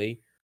to play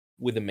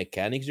with the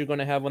mechanics you're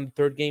gonna have on the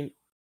third game,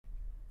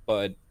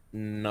 but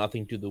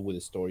nothing to do with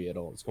the story at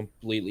all. It's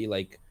completely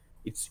like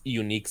it's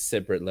unique,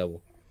 separate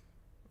level.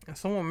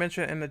 Someone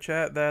mentioned in the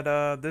chat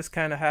that this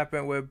kind of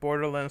happened with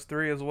Borderlands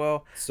 3 as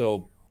well.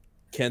 So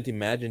can't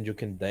imagine you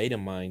can data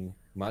mine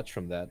much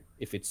from that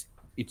if it's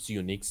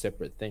unique,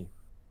 separate thing.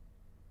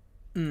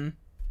 Mm.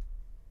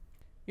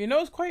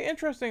 It's quite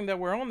interesting that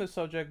we're on this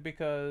subject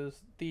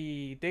because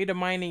the data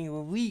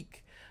mining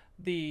leak,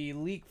 the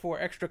leak for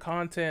extra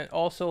content,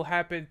 also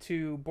happened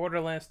to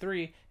Borderlands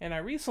 3, and I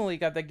recently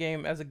got that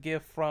game as a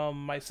gift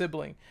from my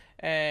sibling.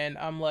 And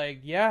I'm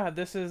like, yeah,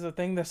 this is a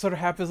thing that sort of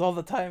happens all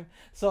the time.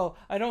 So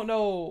I don't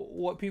know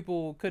what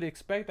people could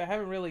expect. I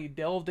haven't really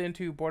delved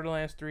into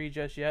Borderlands 3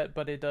 just yet,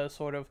 but it does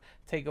sort of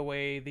take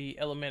away the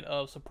element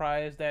of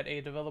surprise that a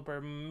developer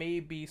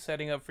may be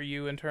setting up for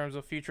you in terms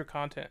of future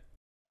content.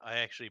 I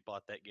actually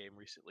bought that game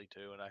recently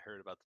too, and I heard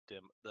about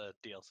the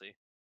DLC.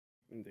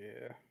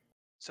 Yeah.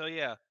 So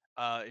yeah,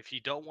 if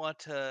you don't want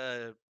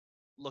to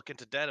look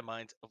into data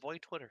mines,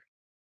 avoid Twitter,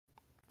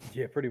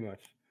 Yeah, pretty much.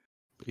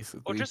 or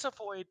Basically,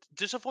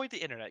 just avoid the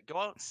internet. Go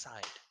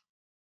outside.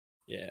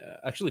 Yeah,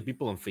 actually,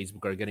 people on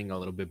Facebook are getting a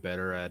little bit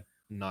better at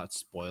not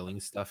spoiling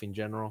stuff in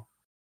general.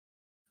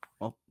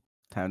 well,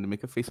 time to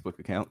make a Facebook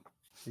account.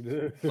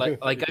 Like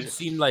I've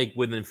seen like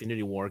when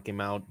Infinity War came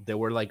out, there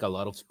were like a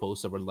lot of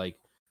posts that were like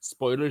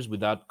spoilers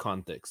without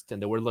context,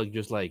 and they were like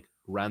just like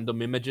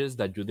random images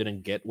that you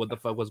didn't get what the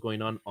fuck was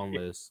going on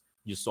unless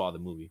you saw the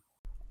movie.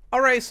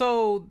 Alright,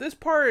 so this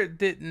part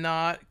did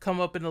not come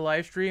up in the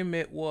live stream.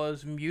 It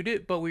was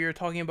muted, but we were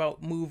talking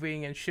about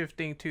moving and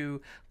shifting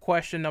to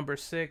question number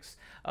 6.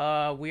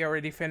 We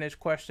already finished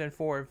question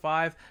 4 and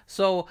 5.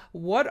 So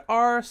what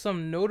are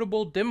some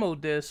notable demo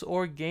discs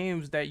or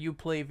games that you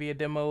play via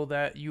demo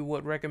that you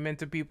would recommend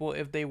to people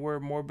if they were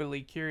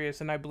morbidly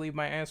curious? And I believe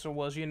my answer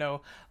was, a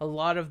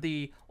lot of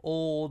the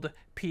old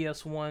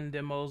PS1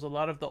 demos, a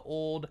lot of the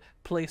old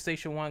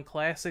PlayStation 1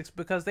 classics,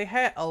 because they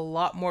had a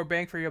lot more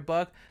bang for your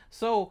buck.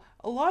 So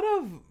a lot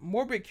of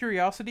morbid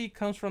curiosity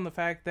comes from the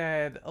fact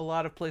that a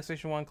lot of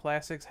PlayStation 1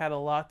 classics had a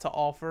lot to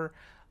offer.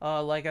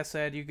 Like I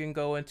said, you can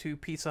go into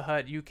Pizza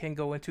Hut, you can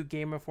go into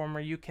Game Informer,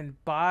 you can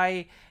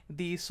buy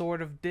these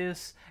sort of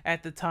discs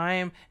at the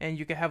time, and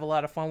you can have a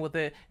lot of fun with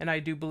it. And I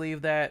do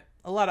believe that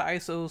a lot of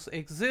ISOs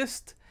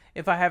exist.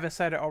 If I haven't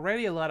said it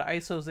already, a lot of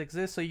ISOs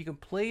exist so you can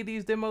play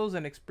these demos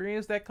and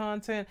experience that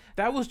content.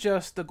 That was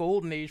just the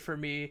golden age for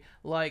me.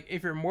 Like,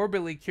 if you're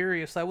morbidly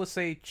curious, I would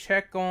say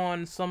check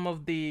on some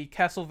of the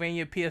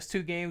Castlevania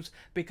PS2 games,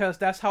 because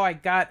that's how I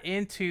got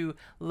into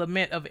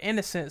Lament of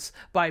Innocence,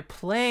 by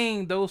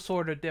playing those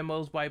sort of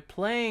demos, by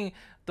playing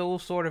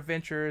those sort of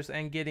ventures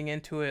and getting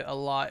into it a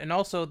lot. And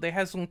also, they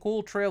had some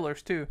cool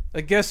trailers too. I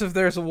guess if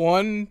there's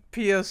one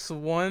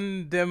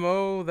PS1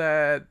 demo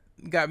that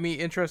got me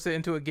interested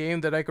into a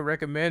game that I could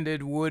recommend,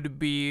 it would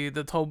be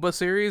the Toba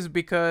series,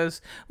 because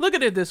look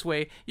at it this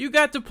way: you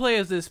got to play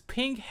as this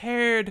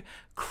pink-haired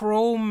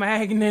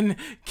Cro-Magnon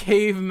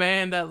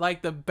caveman that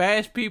liked to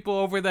bash people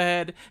over the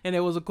head, and it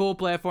was a cool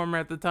platformer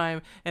at the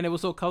time, and it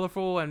was so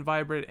colorful and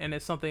vibrant, and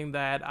it's something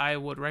that I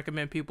would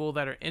recommend people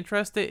that are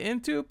interested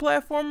into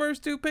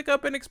platformers to pick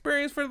up and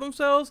experience for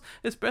themselves,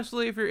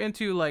 especially if you're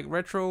into like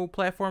retro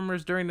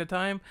platformers during the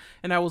time.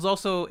 And I was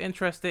also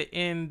interested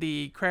in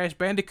the Crash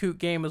Bandicoot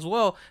game as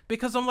well,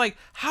 because I'm like,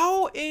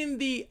 how in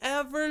the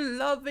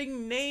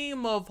ever-loving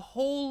name of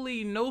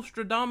holy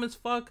Nostradamus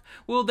fuck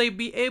will they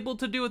be able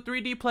to do a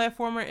 3D platform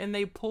platformer, and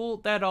they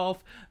pulled that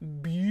off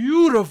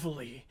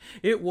beautifully.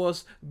 It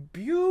was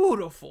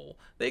beautiful.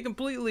 They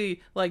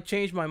completely like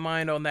changed my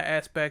mind on that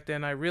aspect,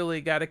 and I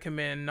really gotta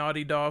commend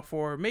Naughty Dog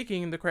for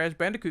making the Crash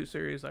Bandicoot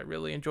series. I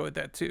really enjoyed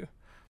that too.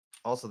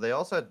 Also, they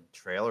also had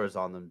trailers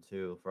on them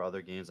too for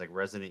other games, like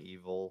Resident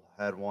Evil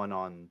had one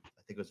on,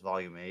 I think it was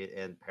Volume 8,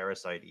 and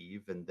Parasite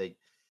Eve, and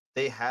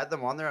they had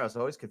them on there. I was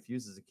always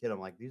confused as a kid. I'm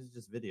like, these are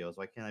just videos.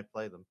 Why can't I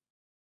play them?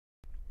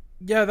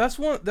 Yeah, that's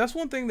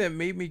one thing that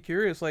made me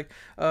curious. Like,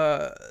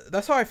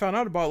 that's how I found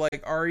out about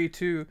like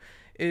RE2,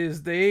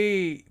 is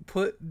they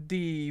put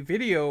the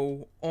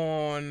video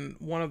on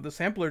one of the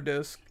sampler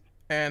discs,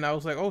 and I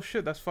was like, oh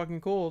shit, that's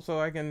fucking cool. So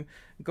I can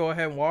go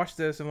ahead and watch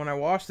this. And when I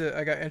watched it,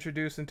 I got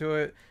introduced into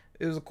it.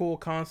 It was a cool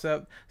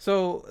concept.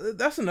 So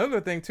that's another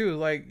thing too.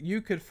 Like,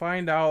 you could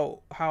find out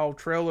how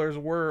trailers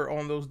were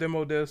on those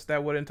demo discs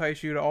that would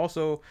entice you to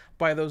also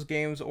buy those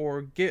games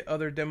or get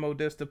other demo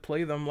discs to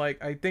play them.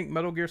 Like, I think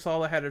Metal Gear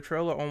Solid had a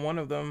trailer on one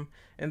of them,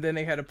 and then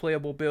they had a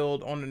playable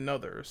build on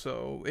another.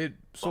 So it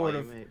sort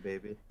of, Volume 8,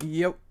 baby.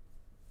 yep.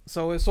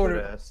 So it's sort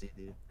Good of, ass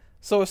CD.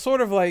 so it's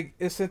sort of like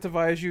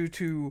incentivize you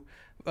to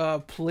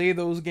play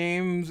those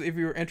games if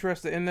you're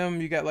interested in them.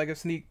 You got like a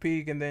sneak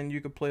peek, and then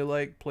you could play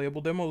like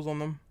playable demos on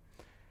them.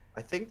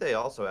 I think they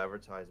also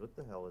advertised, what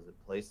the hell is it,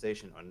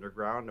 PlayStation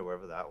Underground or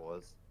whatever that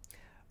was.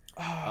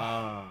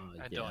 I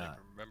don't yeah. even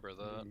remember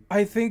that.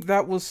 I think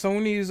that was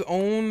Sony's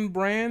own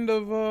brand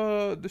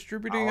of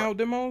distributing Oh, out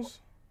demos.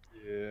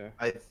 Yeah.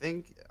 I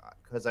think,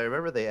 because I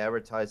remember they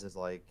advertised as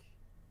like,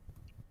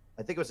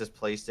 I think it was just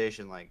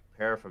PlayStation like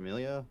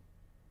paraphernalia,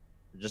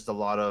 just a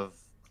lot of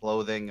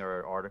clothing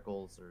or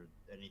articles or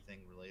anything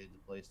related to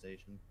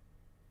PlayStation.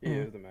 Yeah,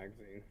 it was a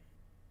magazine.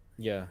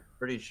 Yeah.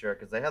 Pretty sure,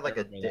 because they had like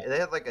remember that. they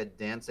had like a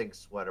dancing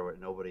sweater with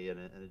nobody in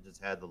it, and it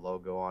just had the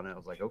logo on it. I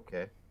was like,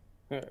 okay.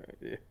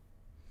 Yeah.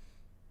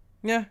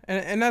 Yeah,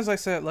 and as I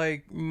said,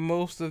 like,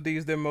 most of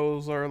these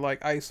demos are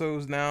like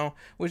ISOs now,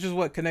 which is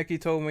what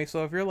Kaneki told me.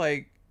 So if you're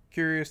like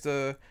curious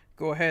to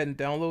go ahead and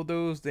download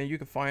those, then you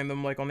can find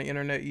them like on the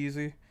internet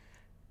easy.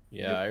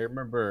 Yeah, I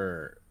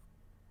remember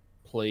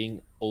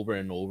playing over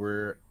and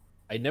over.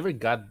 I never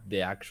got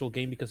the actual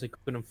game because I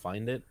couldn't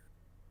find it.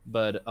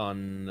 But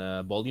on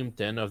volume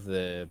 10 of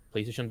the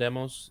PlayStation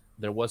demos,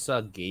 there was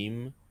a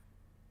game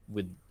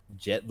with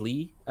Jet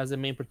Li as the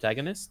main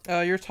protagonist.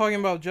 You're talking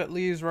about Jet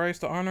Li's Rise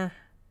to Honor.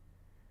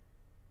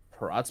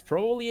 That's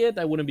probably it.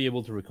 I wouldn't be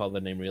able to recall the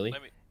name really.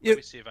 Let me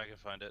Yep. see if I can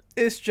find it.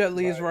 It's Jet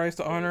Li's Right, Rise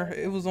to yeah, Honor. right.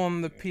 It was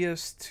on the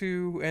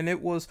PS2, and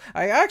it was.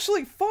 I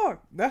actually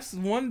that's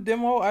one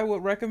demo I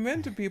would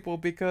recommend to people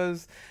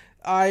because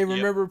I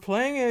remember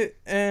playing it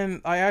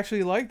and I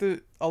actually liked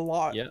it a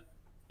lot. Yeah,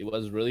 it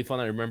was really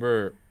fun. I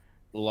remember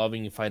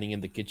loving fighting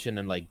in the kitchen,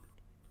 and like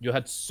you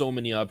had so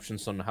many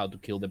options on how to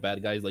kill the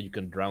bad guys. Like you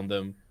can drown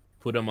them,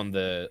 put them on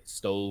the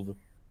stove,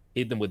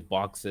 hit them with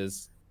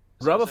boxes,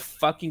 grab a Sounds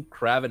fucking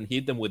crab and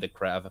hit them with a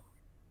crab.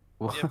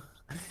 Yep.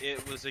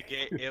 It was a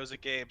game. It was a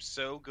game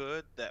so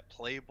good that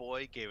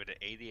Playboy gave it an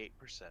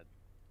 88%.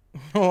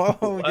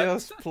 Oh What?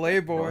 yes,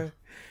 Playboy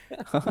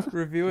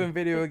reviewing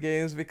video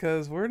games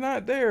because we're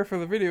not there for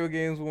the video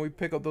games when we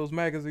pick up those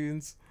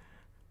magazines.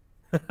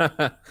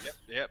 Yep.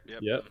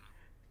 Yep.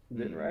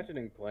 Didn't Ratchet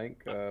and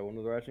Clank, one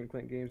of the Ratchet and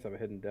Clank games, have a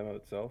hidden demo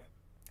itself?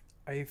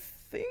 I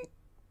think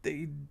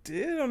they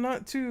did. I'm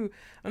not too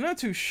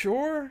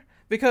sure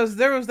because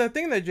there was that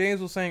thing that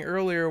James was saying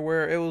earlier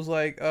where it was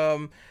like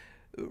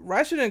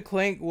Ratchet and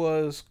Clank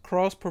was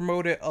cross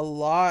promoted a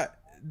lot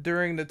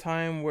during the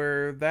time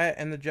where that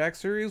and the Jack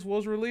series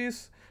was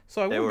released.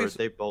 So I wouldn't be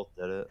They both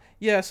did it.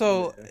 yeah.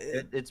 So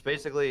It's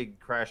basically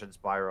Crash and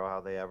Spyro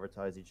how they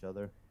advertise each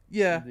other.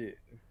 yeah.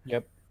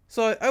 Yep.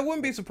 So I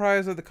wouldn't be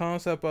surprised at the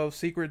concept of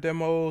secret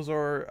demos,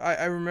 or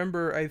I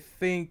remember I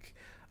think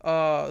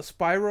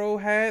Spyro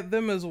had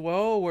them as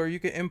well, where you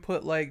can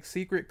input like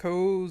secret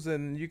codes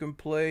and you can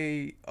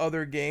play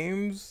other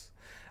games.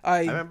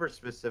 I remember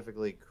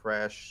specifically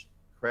Crash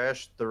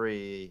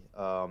 3.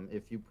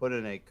 If you put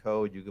in a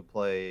code, you could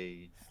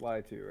play.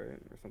 Sly 2, right?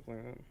 Or something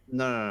like that?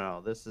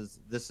 No. This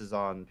is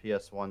on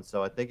PS1,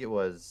 so I think it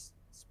was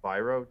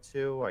Spyro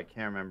 2. I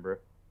can't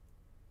remember.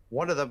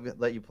 One of them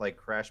let you play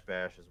Crash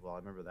Bash as well. I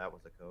remember that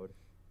was the code.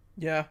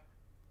 Yeah.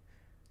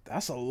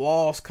 That's a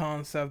lost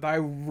concept. I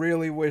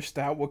really wish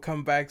that would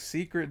come back.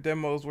 Secret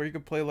demos where you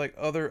could play like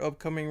other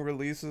upcoming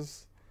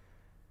releases.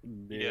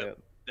 Yeah.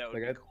 That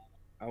would Like be cool.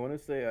 I want to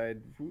say I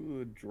had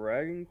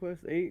Dragon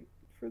Quest 8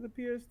 for the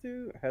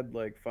PS2. Had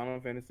like Final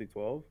Fantasy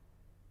 12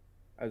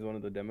 as one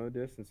of the demo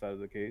discs inside of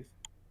the case.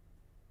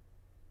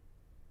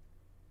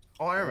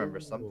 Oh, I remember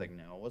something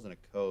now. It wasn't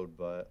a code,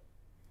 but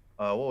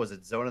what was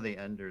it? Zone of the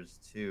Enders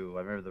 2.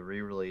 I remember the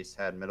re-release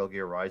had Metal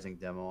Gear Rising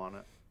demo on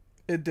it.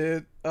 It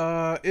did.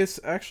 It's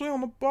actually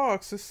on the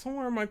box. It's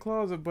somewhere in my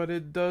closet, but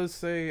it does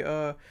say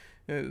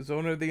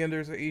Zone of the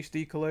Enders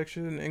HD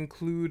collection,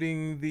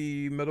 including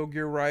the Metal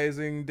Gear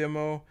Rising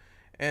demo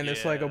and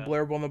it's like a Yeah.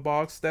 blurb on the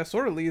box. That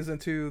sort of leads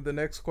into the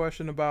next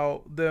question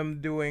about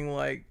them doing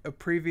like a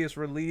previous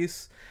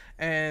release,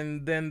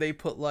 and then they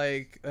put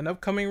like an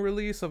upcoming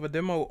release of a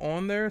demo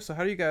on there. So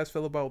how do you guys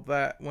feel about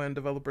that when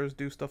developers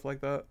do stuff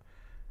like that?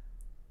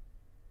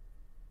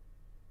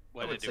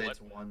 When I they would do say what?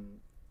 it's one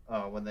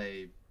when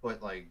they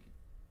put like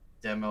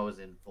demos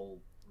in full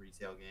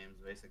retail games,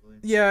 basically.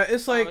 Yeah,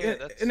 it's like yeah, an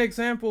that's-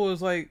 example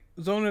is like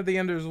Zone of the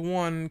Enders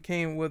 1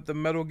 came with the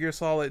Metal Gear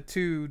Solid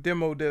 2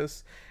 demo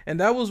disc, and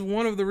that was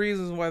one of the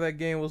reasons why that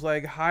game was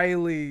like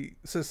highly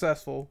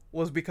successful,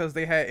 was because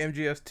they had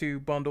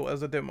MGS2 bundle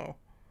as a demo.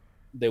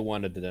 They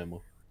wanted the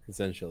demo,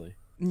 essentially.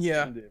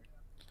 Yeah. Yeah.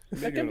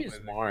 That can Maybe be wanna play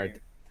that smart.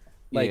 game.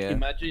 Like, Yeah.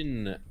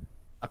 imagine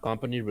a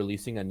company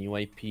releasing a new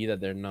IP that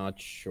they're not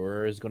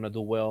sure is gonna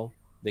do well.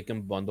 They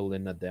can bundle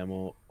in a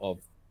demo of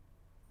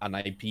an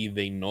IP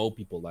they know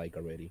people like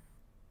already.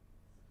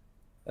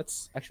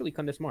 That's actually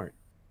kind of smart.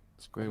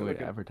 It's a great feel way like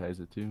to it- advertise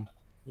it too.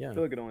 Yeah. I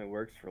feel like it only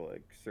works for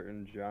like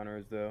certain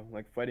genres though.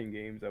 Like fighting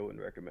games, I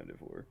wouldn't recommend it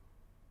for.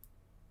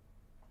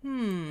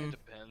 Hmm. It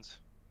depends.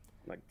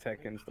 Like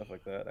Tekken stuff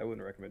like that. I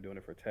wouldn't recommend doing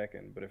it for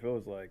Tekken. But if it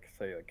was like,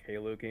 say, like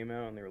Halo came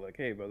out and they were like,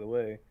 hey, by the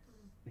way,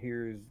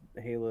 here's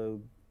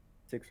Halo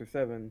 6 or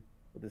 7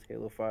 with this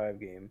Halo 5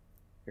 game.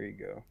 Here you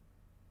go.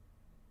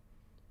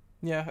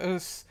 Yeah,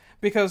 it's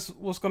because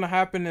what's going to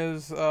happen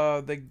is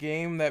the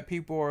game that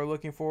people are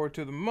looking forward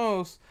to the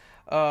most,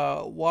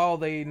 while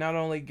they not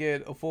only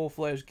get a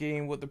full-fledged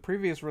game with the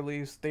previous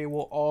release, they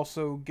will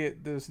also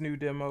get this new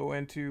demo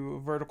into a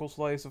vertical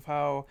slice of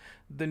how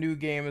the new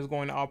game is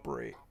going to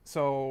operate.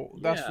 So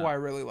that's Yeah. why I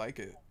really like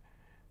it.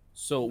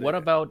 So what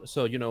about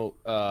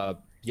The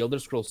Elder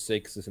Scrolls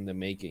 6 is in the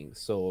making.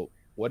 So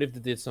what if they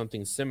did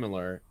something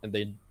similar and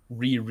they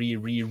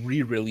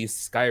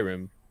re-released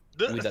Skyrim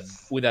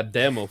with a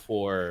demo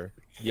for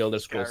The Elder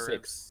Scrolls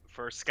Skyrim 6?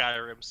 for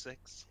Skyrim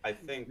 6. I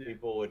think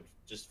people would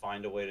just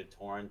find a way to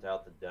torrent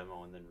out the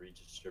demo and then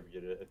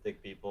redistribute it. I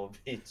think people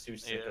would be too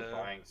sick Yeah. of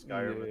buying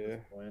Skyrim at Yeah.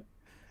 this point.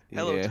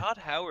 Hello, Yeah. Todd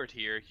Howard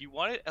here. You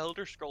wanted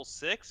Elder Scrolls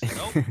 6?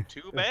 Nope,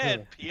 too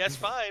bad.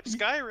 PS5,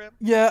 Skyrim.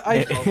 Yeah,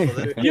 I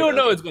You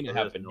know it's gonna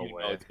There's happen. no You know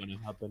way. it's gonna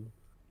happen.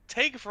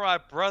 Take it from my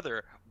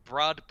brother,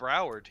 Broad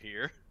Broward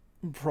here.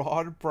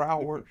 Broad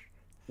Broward.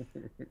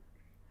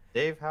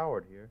 Dave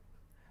Howard here.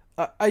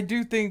 I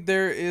do think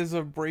there is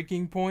a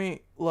breaking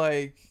point,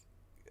 like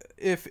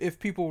if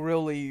people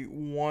really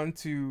want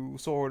to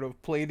sort of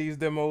play these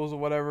demos or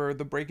whatever,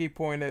 the breaking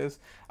point is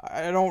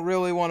I don't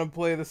really want to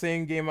play the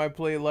same game I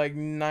played like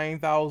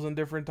 9,000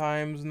 different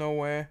times. No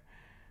way.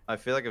 I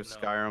feel like if No.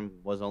 Skyrim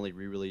was only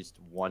re-released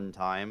one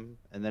time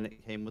and then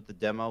it came with the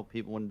demo,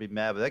 people wouldn't be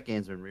mad. But that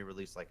game's been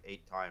re-released like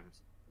 8 times.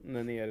 And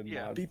then they added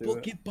Yeah, mods People to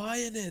it. keep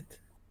buying it.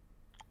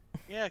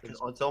 Yeah, It's, because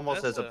it's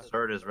almost that's as a-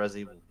 absurd as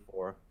Resident Evil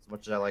 4. As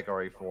much as I like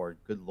RE4,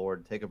 good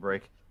lord, take a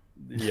break.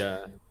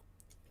 Yeah.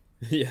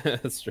 Yeah,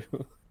 that's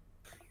true.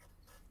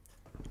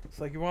 It's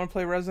like you want to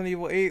play Resident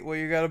Evil 8, well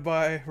you gotta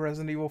buy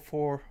Resident Evil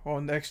 4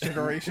 on next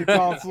generation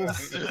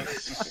consoles.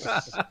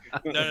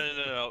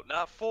 no,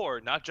 not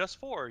 4, not just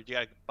 4. You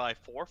gotta buy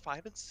 4,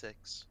 5, and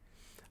 6.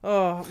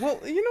 Well,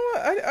 you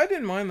know what? I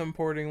didn't mind them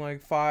porting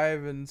like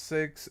 5 and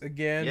 6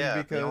 again Yeah,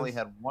 because they only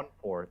had one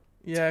port.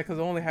 yeah, because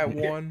I only had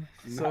one,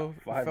 so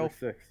Not 5 or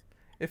 6.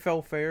 it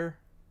felt fair.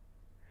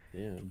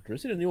 Yeah,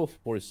 Resident Evil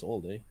 4 is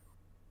sold, eh?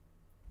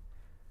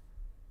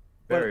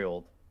 Very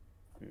old.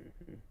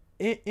 Mhm.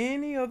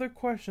 Any other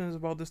questions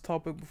about this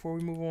topic before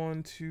we move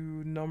on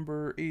to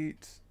number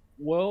 8?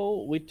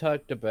 Well, we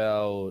talked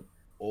about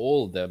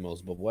old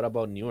demos, but what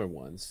about newer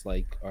ones?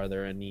 Like, are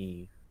there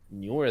any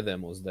newer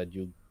demos that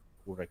you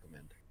would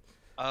recommend?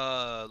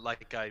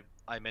 Like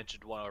I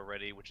mentioned one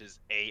already, which is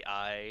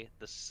AI,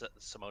 the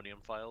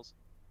Simonium files.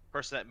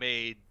 Person that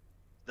made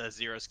the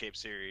Zero Escape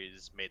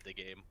series made the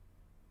game.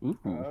 Ooh,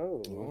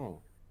 Oh. Oh,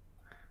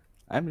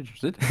 I'm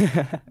interested.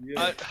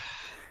 Yeah.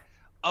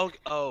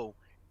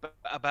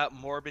 About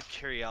morbid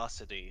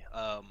curiosity.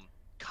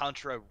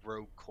 Contra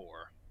Rogue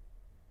Core.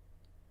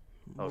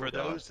 Oh, for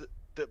God.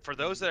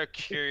 those that are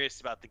curious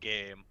about the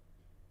game,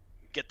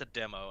 get the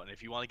demo, and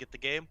if you want to get the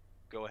game,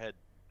 go ahead.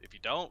 If you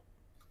don't,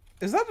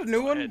 Is that a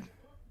new go one? ahead.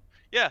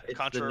 Yeah, It's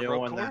Contra the new Rogue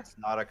one Core. that's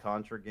not a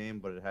Contra game,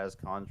 but it has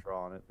Contra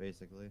on it,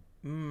 basically.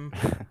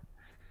 Mm.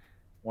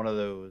 One of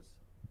those.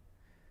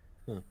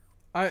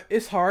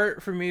 It's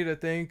hard for me to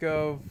think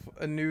of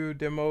a new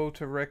demo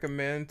to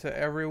recommend to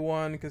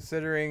everyone,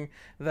 considering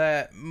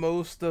that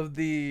most of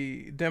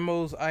the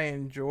demos I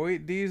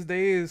enjoyed these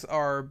days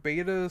are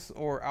betas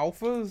or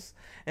alphas,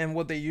 and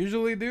what they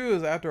usually do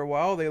is after a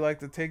while they like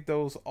to take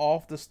those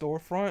off the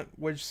storefront,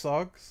 which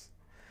sucks.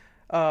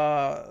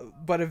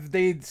 But if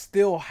they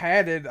still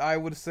had it, I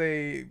would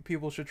say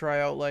people should try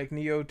out like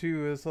Neo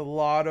 2. It's a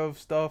lot of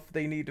stuff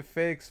they need to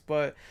fix,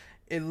 but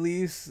at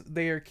least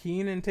they are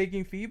keen in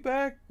taking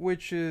feedback,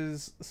 which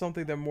is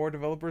something that more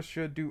developers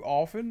should do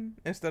often,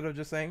 instead of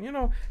just saying,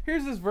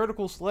 here's this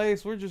vertical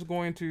slice, we're just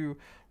going to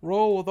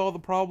roll with all the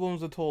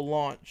problems until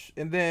launch.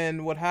 And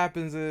then what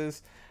happens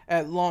is,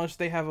 at launch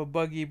they have a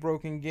buggy,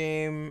 broken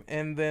game,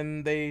 and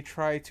then they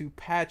try to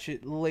patch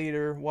it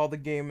later while the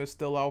game is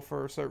still out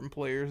for certain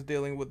players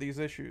dealing with these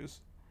issues.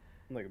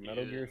 Like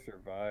Metal Yeah. Gear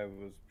Survive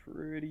was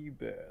pretty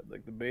bad.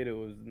 Like the beta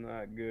was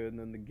not good, and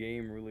then the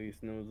game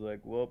released, and it was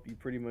like, well, you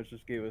pretty much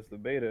just gave us the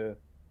beta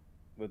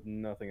with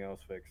nothing else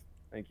fixed.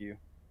 Thank you.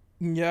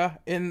 Yeah,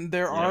 and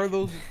there Yeah. are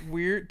those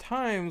weird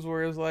times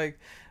where it's like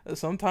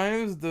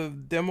sometimes the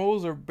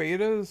demos or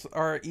betas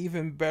are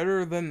even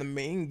better than the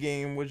main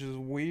game, which is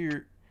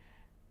weird.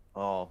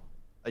 Oh,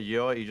 you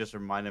know what? You just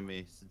reminded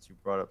me since you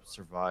brought up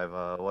Survive.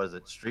 What is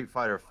it? Street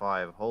Fighter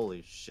Five.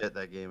 Holy shit,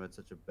 that game had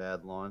such a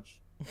bad launch.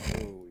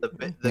 Holy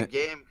The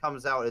game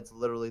comes out, it's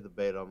literally the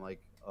beta. I'm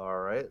like, all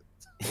right.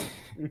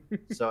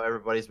 So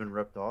everybody's been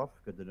ripped off.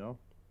 Good to know.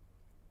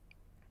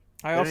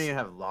 I They don't also even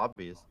have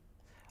lobbies.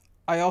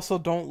 I also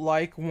don't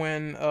like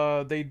when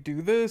they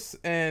do this,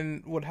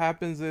 and what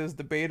happens is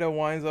the beta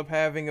winds up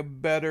having a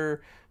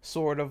better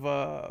sort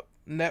of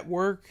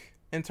network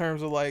in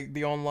terms of like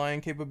the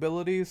online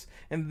capabilities,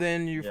 and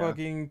then you Yeah.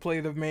 fucking play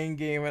the main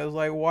game, and it's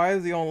like, why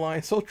is the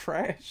online so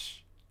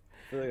trash?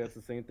 I feel like that's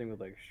the same thing with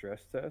like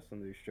stress tests,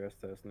 and they do stress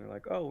tests, and they're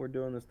like, "Oh, we're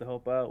doing this to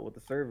help out with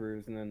the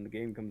servers," and then the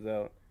game comes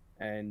out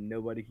and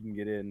nobody can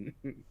get in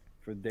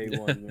for day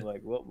one. And they're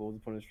like, "Well, what was the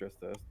point of stress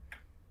test?"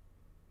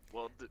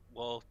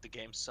 Well, the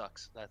game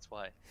sucks. That's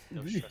why.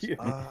 No stress.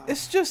 Yeah.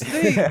 It's just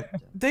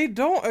they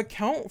don't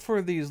account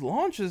for these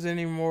launches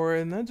anymore,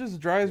 and that just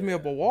drives me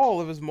up a Yeah.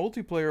 wall if it's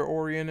multiplayer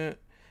oriented.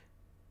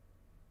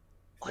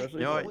 Especially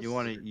You know if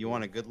what? it's You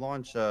want a good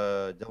launch?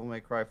 Devil May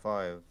Cry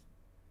 5.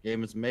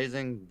 Game is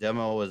amazing.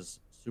 Demo is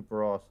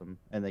super awesome,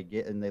 and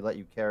they let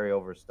you carry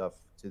over stuff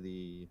to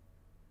the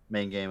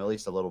main game at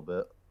least a little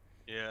bit.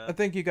 Yeah. I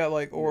think you got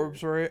like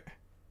orbs, right?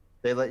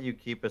 They let you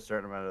keep a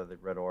certain amount of the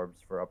red orbs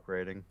for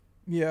upgrading.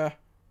 Yeah.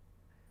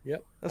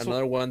 Yep. That's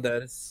Another one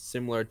that is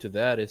similar to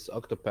that is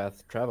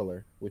Octopath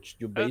Traveler, which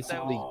you that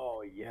basically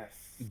Oh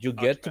yes. you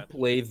get to Octopath.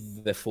 play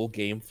the full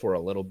game for a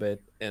little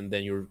bit, and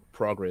then your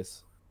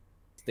progress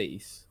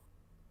stays.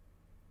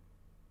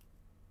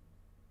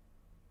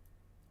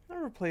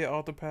 Never played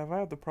Octopath. I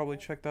have to probably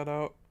check that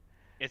out.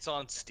 It's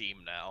on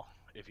Steam now.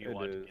 If you It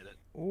want is. to get it.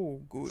 Oh,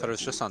 I thought it good.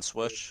 was just on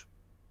Switch.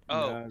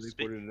 Oh, Nah, they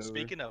ported it over.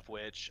 speaking of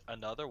which,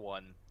 another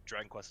one,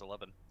 Dragon Quest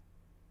 11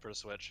 for the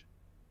Switch.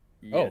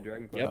 Yeah, Oh,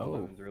 Dragon Quest yep.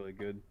 11 is really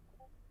good.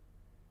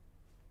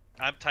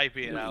 I'm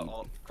typing it out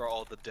Ooh. for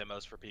all the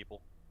demos for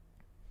people.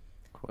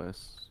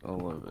 Quest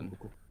 11.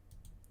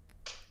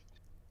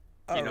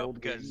 You know, old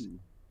because game.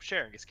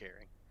 sharing is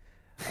caring.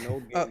 An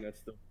old game that's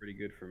still pretty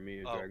good for me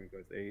is Oh. Dragon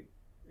Quest 8.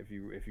 If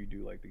you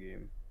do like the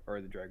game or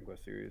the Dragon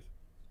Quest series.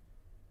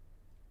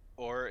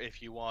 Or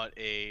if you want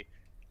a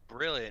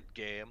brilliant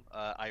game,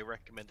 I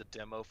recommend a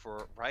demo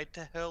for Ride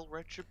to Hell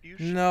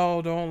Retribution.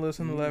 No, don't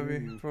listen to Levy.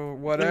 Mm. For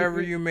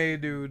whatever you may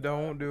do,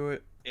 don't do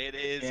it. It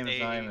is Game's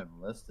not a even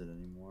listed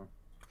anymore.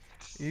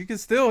 You can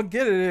still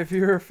get it if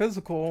you're a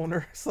physical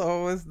owner,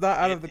 so it's not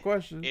out of the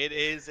question. it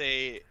is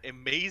a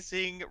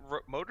amazing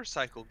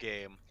motorcycle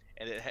game,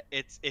 and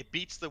it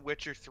beats The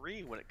Witcher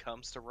 3 when it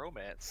comes to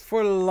romance.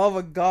 For the love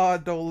of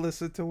God, don't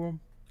listen to him.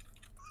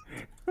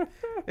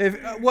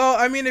 Well,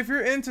 I mean, if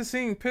you're into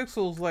seeing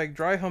pixels like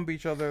dry hump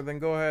each other, then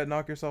go ahead,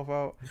 knock yourself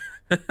out.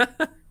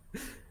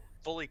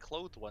 Fully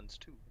clothed ones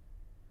too,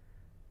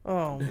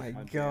 Oh my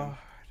My jam. God.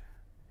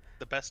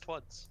 the best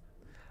ones.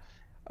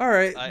 All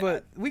right, I-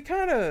 but we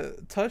kind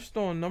of touched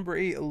on number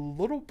 8 a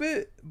little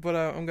bit, but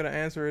I'm gonna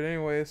answer it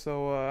anyway.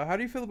 So, how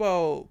do you feel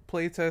about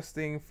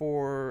playtesting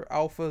for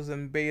alphas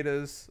and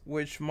betas,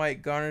 which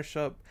might garnish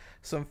up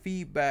some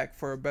feedback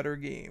for a better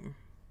game?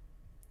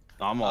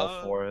 I'm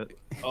all for it.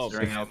 Oh,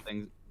 Considering for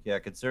how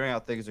considering how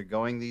things are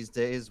going these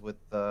days with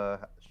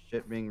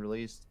shit being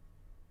released.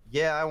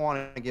 Yeah, I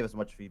want to give as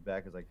much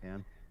feedback as I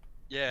can.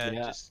 Yeah,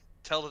 Yeah. just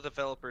tell the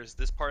developers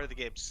this part of the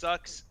game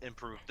sucks.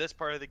 Improve this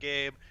part of the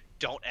game.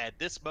 Don't add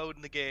this mode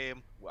in the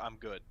game. I'm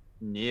good.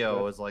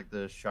 Neo is like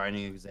the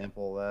shining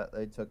example of that.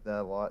 They took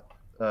that a lot,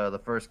 the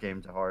first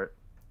game to heart.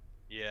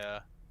 Yeah,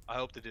 I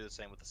hope to do the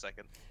same with the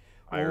second.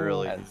 I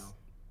really do.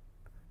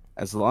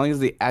 As long as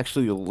they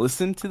actually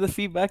listen to the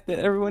feedback that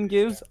everyone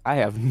gives, I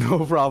have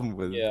no problem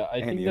with Yeah, I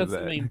think any of that's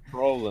the that. main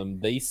problem.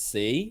 They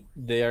say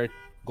they are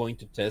going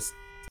to test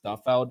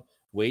stuff out,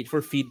 wait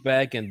for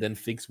feedback, and then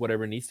fix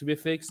whatever needs to be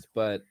fixed.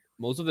 But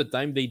most of the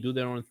time, they do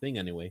their own thing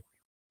anyway.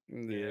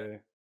 Yeah.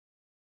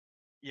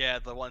 Yeah,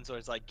 the ones where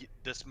it's like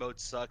this mode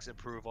sucks,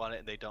 improve on it,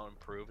 and they don't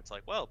improve. It's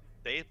like, well,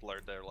 they've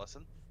learned their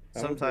lesson. I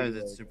would Sometimes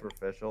say, it's like,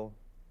 superficial.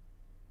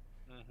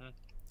 Hmm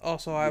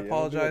Also, yeah, I I'm a big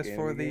apologize anime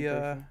for game the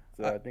person,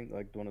 So I think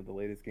like one of the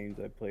latest games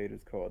I played is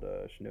called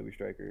Shinobi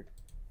Striker,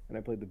 and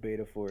I played the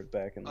beta for it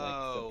back in like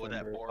Oh,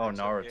 that September. Oh,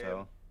 Boruto game.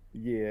 Naruto.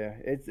 Yeah,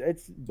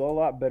 it's a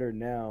lot better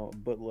now,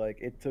 but like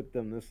it took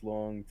them this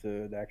long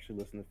to actually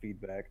listen to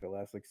feedback. The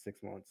last like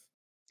 6 months.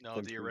 No, Like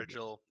the pretty good.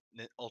 original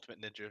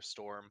Ultimate Ninja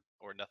Storm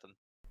or nothing.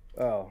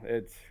 Oh,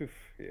 it's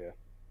yeah.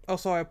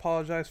 Also, I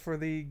apologize for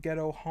the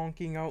ghetto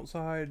honking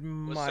outside.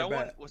 Was My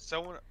someone bad.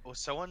 was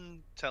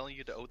someone telling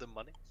you to owe them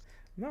money?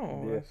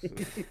 No,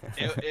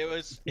 Yeah. it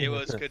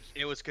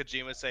was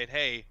Kojima saying,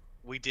 "Hey,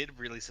 we did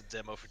release a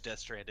demo for Death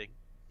Stranding.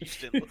 You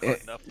just didn't look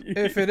hard enough."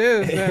 if it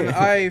is, then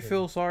I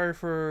feel sorry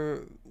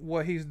for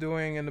what he's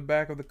doing in the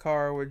back of the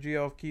car with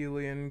Geoff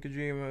Keighley and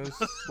Kojima.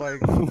 It's like,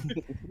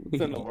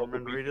 It's an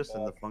Norman overbeat Reedus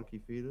and the box. Funky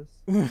Fetus.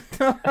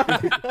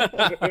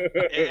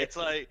 It's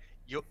like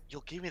you'll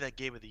give me that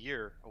Game of the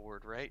Year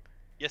award, right?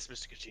 Yes,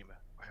 Mr. Kojima.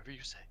 Whatever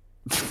you say.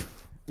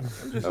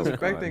 I'm just Oh,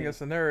 expecting God. a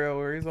scenario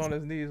where he's on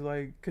his knees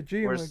like,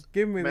 Kojima, s-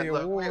 give me Man, the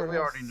look, award. we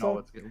I'll already know suck."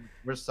 what's gonna,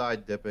 we're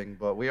side dipping,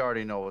 but we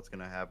already know what's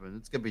gonna happen.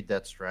 It's gonna be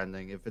Death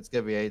Stranding. If it's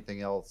gonna be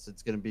anything else,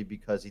 it's gonna be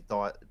because he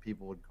thought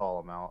people would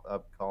call him out. I'm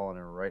calling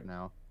it right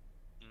now.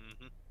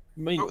 Hmm I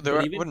mean, There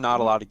but were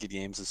not a lot of good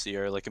games this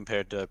year, like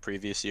compared to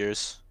previous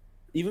years.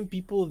 even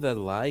people that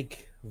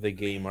like the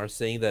game are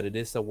saying that it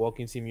is a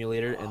walking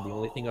simulator, and the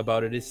only thing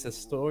about it is a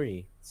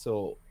story.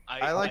 So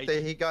I like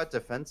that he got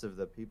defensive.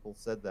 That people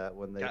said that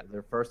when Got-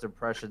 their first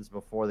impressions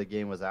before the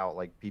game was out,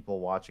 like people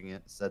watching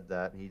it said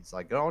that. And he's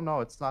like, "Oh no,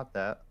 it's not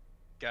that."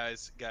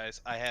 guys,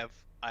 I have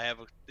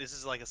this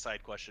is like a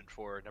side question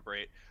for number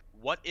 8.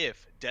 What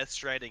if Death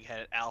Stranding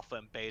had alpha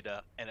and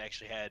beta and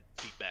actually had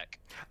feedback?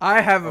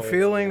 I have a Oh,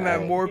 feeling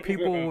that yeah. more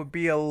people would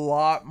be a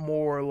lot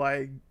more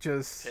like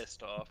just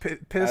Pissed off. I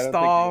pissed don't think they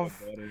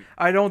off. would want it.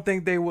 I don't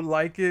think they would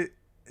like it.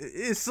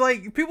 It's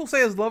like people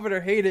say it's love it or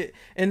hate it,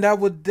 and that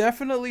would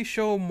definitely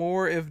show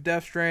more if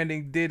Death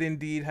Stranding did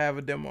indeed have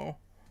a demo.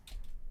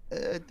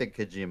 I think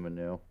Kojima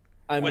knew.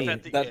 I With mean,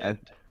 at the that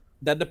end.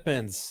 that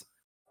depends.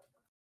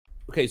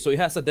 Okay, so it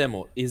has a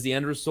demo. Is the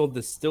end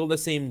result still the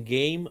same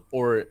game,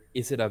 or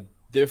is it a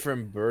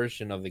different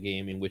version of the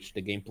game in which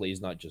the gameplay is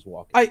not just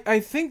walking? I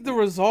think the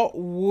result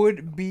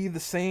would be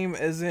the same,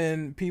 as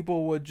in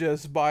people would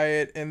just buy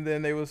it and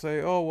then they would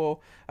say, oh,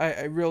 well,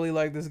 I really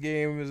like this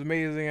game. It's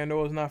amazing. I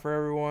know it's not for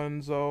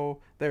everyone,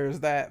 so there's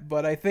that.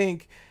 But I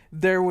think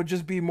there would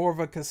just be more of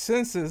a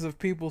consensus of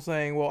people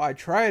saying, well, I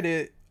tried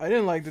it. I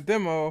didn't like the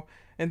demo,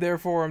 and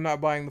therefore I'm not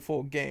buying the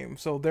full game.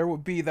 So there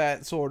would be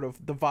that sort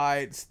of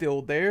divide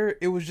still there.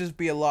 It would just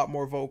be a lot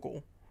more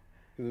vocal.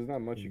 Because there's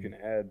not much you can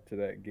add to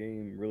that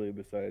game really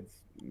besides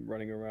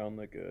running around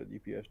like a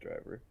UPS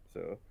driver.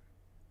 So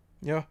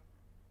Yeah.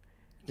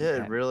 Yeah,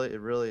 Yeah. it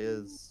really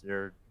is.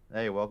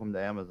 Hey, welcome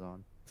to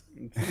Amazon.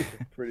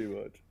 pretty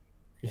much.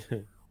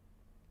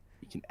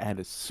 You can add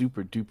a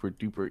super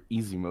duper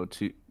easy mode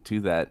to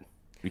that My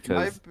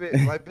because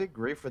big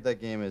grief with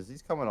that game is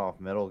he's coming off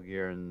Metal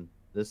Gear, and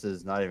this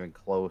is not even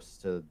close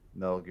to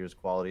Metal Gear's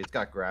quality. It's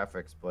got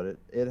graphics, but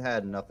it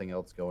had nothing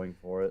else going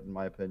for it, in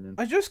my opinion.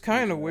 I just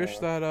kind of wish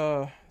Yeah.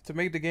 that to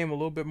make the game a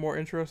little bit more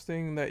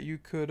interesting, that you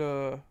could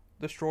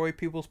destroy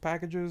people's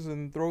packages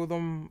and throw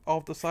them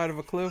off the side of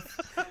a cliff.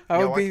 That Yeah,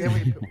 would why be can't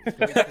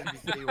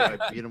we see when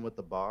I beat him with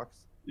the box?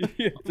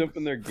 Yeah, jump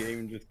in their game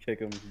and just kick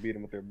them, beat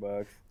them with their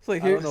box. it's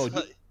like I don't here,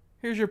 know.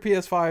 here's your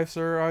PS5,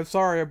 sir. I'm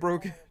sorry I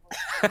broke it.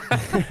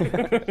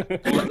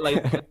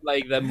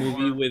 like that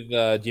movie with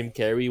Jim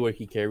Carrey where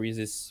he carries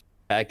his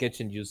package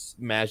and just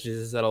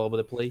smashes it all over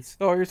the place.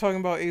 Oh, you're talking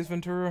about Ace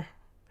Ventura?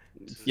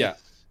 Yeah.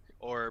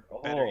 Or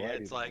Oh, better yet,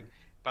 right.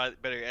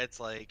 it's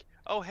like,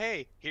 oh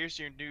hey, here's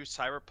your new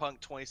Cyberpunk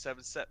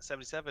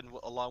 2077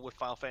 along with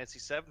Final Fantasy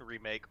VII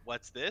remake.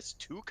 What's this?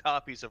 2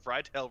 copies of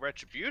Rydell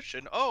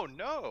Retribution. Oh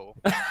no!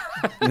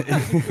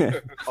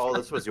 Oh,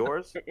 this was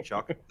yours,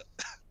 Chuck?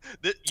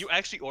 You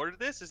actually ordered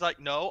this? It's like,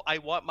 no, I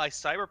want my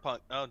Cyberpunk.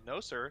 Oh no,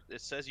 sir.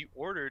 It says you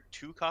ordered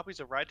 2 copies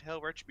of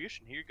Rydell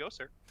Retribution. Here you go,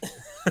 sir.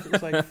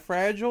 It's like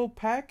fragile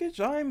package.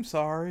 I'm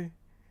sorry.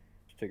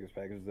 Just take his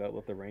packages out,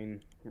 let the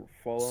rain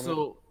fall on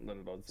So- it. Let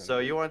it all So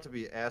you want it to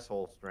be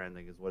asshole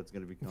stranding is what it's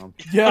gonna become.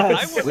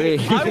 Yes. I would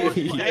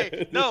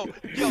hey, no,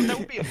 yo, that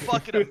would be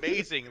fucking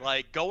amazing.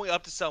 Like going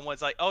up to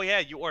someone's like, oh yeah,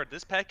 you ordered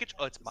this package?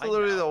 Oh, it's It's mine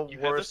literally now. the You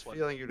have worst this one."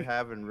 feeling you'd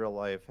have in real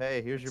life.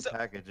 Hey, here's your So-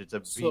 package. It's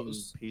a so- beaten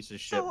piece of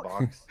shit so-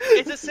 box.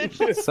 It's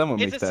essentially someone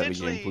it's make that a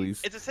essentially game,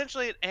 please. it's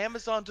essentially an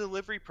Amazon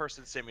delivery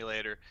person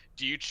simulator.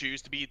 Do you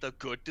choose to be the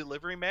good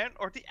delivery man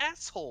or the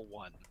asshole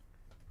one?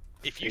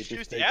 If you Hate this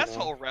choose the taken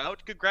asshole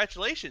route,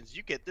 congratulations,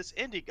 you get this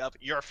ending of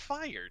you're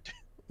fired.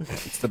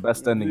 it's the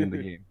best ending in the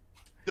game.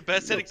 The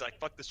best ending's like,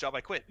 fuck this job,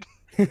 I quit.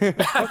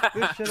 Fuck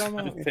this shit, I'm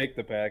out. Just take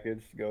the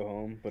package, go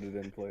home, put it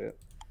in, play it.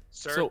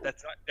 Sir, So-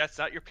 that's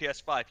not your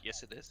PS5.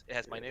 Yes, it is. It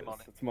has my name on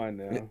it. It's mine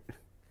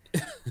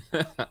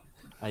now.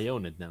 I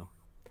own it now.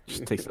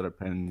 Just takes out a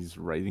pen and he's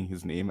writing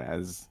his name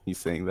as he's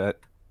saying that.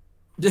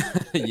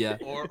 Yeah.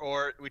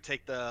 Or we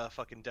take the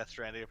fucking Death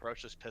Stranding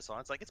approach, just piss on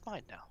it. It's like, it's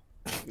mine now.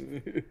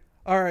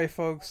 All right,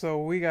 folks.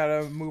 So we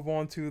gotta move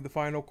on to the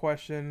final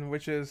question,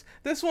 which is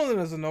this one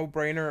is a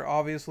no-brainer,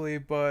 obviously.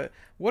 But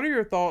what are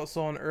your thoughts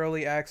on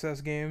early access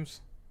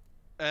games?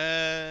 don't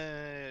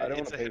It's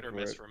wanna a pay hit or for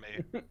miss it. for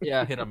me.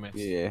 Yeah, hit or miss.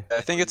 Yeah.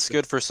 I think it's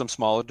good for some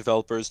smaller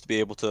developers to be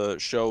able to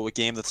show a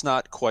game that's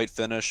not quite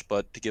finished,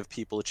 but to give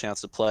people a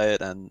chance to play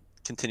it and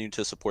continue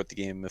to support the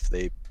game if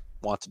they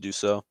want to do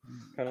so.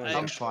 Kinda I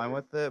I'm actually- fine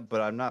with it, but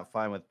I'm not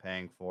fine with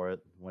paying for it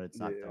when it's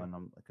not Yeah.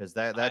 done. Because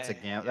that's a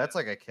yeah. That's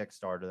like a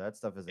Kickstarter. That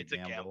stuff is a It's a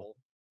gamble.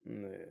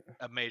 gamble, Yeah.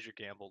 a major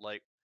gamble.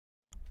 Like,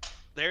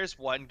 There's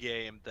one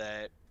game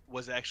that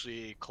was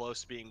actually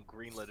close to being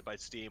greenlit by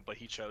Steam, but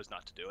he chose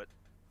not to do it.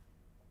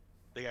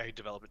 The guy who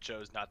developed it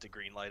chose not to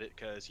greenlight it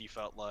because he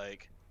felt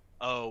like,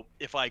 oh,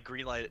 if I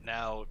greenlight it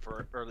now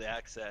for early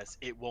access,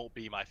 it won't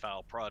be my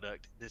final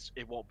product.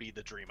 It won't be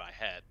the dream I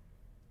had.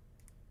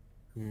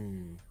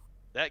 Hmm.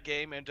 That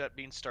game ended up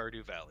being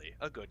Stardew Valley,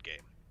 a good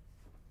game.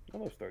 I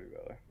love Stardew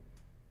Valley.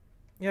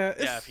 Yeah,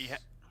 it's Yeah, if he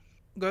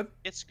good.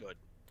 it's good.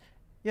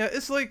 Yeah,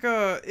 it's like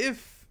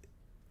if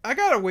I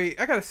gotta wait,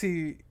 I gotta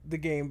see the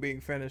game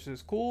being finished.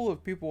 It's cool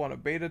if people want to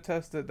beta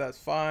test it, that's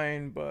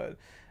fine, but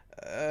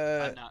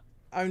I'm not.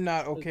 I'm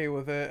not okay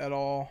with it at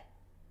all.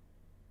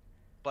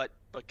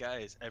 But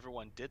guys,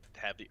 everyone did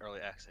have the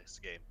early access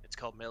game. It's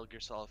called Metal Gear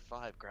Solid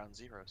 5 Ground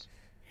Zeroes.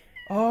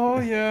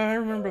 Oh yeah, I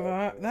remember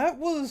that. That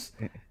was,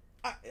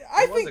 I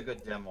It was think a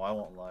good demo. I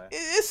won't lie.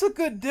 it's a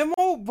good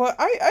demo, but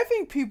I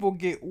think people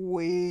get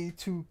way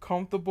too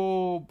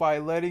comfortable by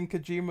letting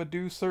Kojima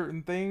do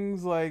certain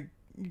things. Like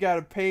you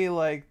gotta pay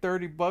like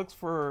 $30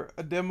 for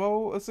a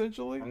demo,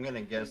 essentially. I'm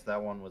gonna guess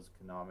that one was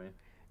Konami.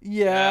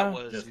 Yeah, That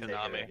was Just take it,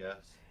 I Konami. guess.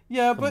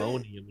 yeah, but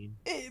Pomoni, I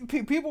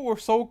mean. people were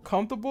so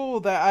comfortable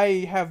that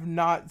I have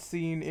not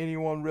seen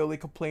anyone really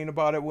complain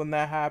about it when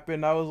that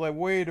happened. I was like,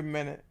 wait a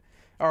minute.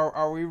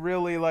 Are we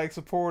really like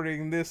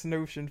supporting this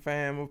notion,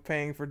 fam, of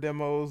paying for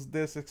demos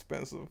this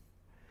expensive?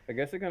 I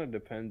guess it kind of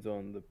depends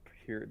on the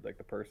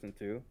person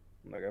too.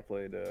 Like I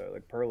played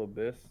like Pearl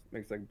Abyss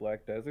makes like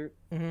Black Desert.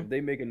 Mhm. If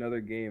they make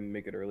another game,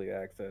 make it early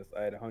access,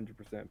 I'd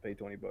 100% pay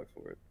 $20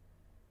 for it.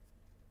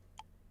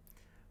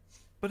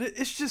 But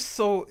it's just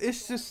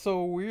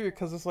so weird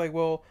because it's like,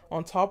 well,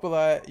 on top of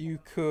that, you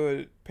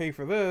could pay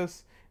for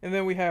this, and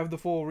then we have the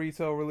full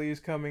retail release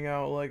coming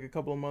out like a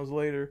couple of months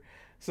later.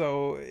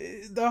 So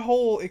the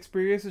whole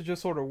experience is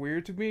just sort of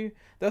weird to me.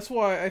 That's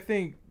why I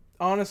think,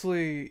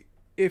 honestly,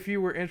 if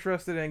you were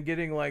interested in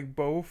getting like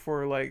both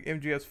for like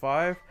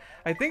MGS5,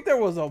 I think there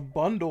was a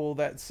bundle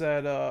that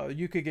said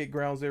you could get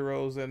Ground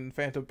Zeroes and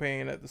Phantom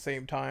Pain at the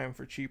same time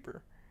for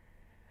cheaper.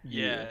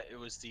 Yeah, it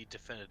was the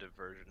definitive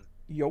version.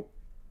 Yup.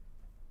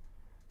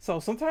 So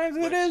sometimes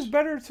it is Which-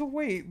 better to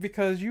wait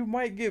because you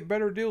might get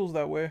better deals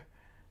that way.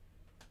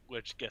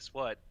 Which, guess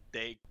what?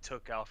 They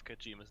took off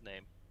Kojima's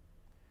name.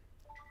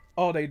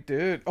 Oh, they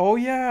did. Oh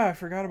yeah, I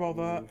forgot about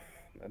that. Oof,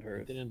 that I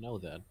hurts. didn't know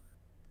that.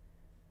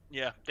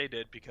 Yeah, they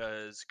did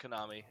because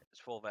Konami is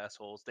full of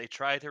assholes. They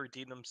tried to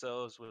redeem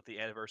themselves with the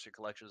anniversary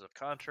collections of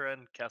Contra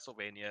and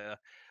Castlevania,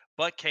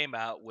 but came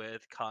out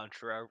with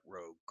Contra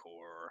Rogue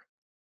Core.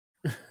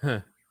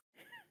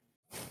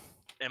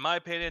 In my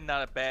opinion,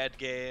 not a bad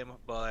game,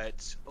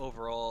 but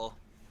overall,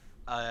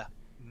 a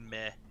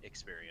meh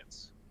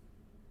experience.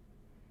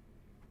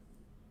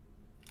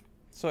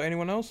 So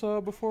anyone else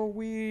before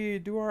we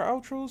do our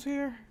outros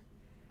here?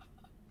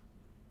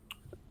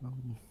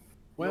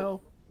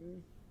 Well,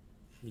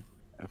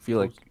 I feel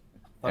like Thoughts?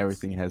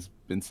 everything has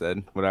been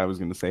said. What I was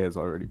gonna say has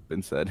already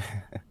been said.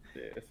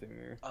 Yeah, same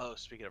here. Oh,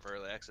 speaking of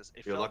early access,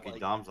 If you're lucky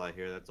Dom's out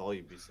here, that's all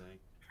you'd be saying.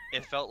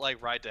 it felt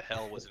like Ride to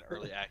Hell was an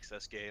early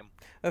access game.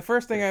 The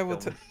first thing I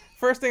would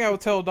first thing I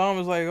would tell Dom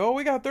is like, "Oh,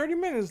 we got 30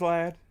 minutes,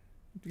 lad.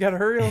 You gotta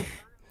hurry up."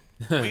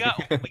 We got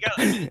a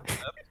minute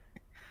left.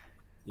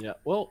 yeah.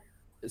 Well,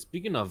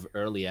 speaking of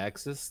early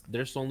access,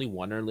 there's only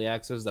one early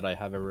access that I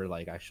have ever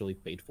like actually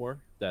paid for.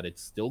 That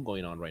it's still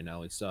going on right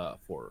now. It's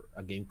for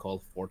a game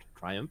called Fort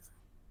Triumph,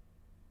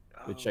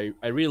 which I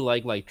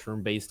really like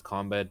turn-based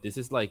combat. This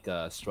is like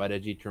a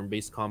strategy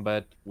turn-based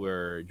combat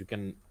where you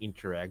can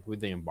interact with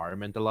the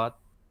environment a lot.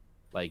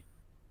 Like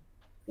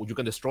you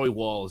can destroy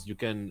walls,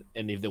 and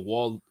if the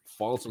wall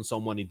falls on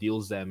someone, it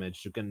deals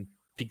damage. You can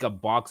pick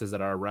up boxes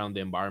that are around the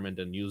environment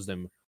and use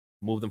them,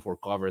 move them for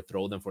cover,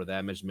 throw them for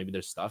damage. Maybe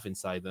there's stuff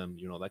inside them,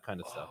 that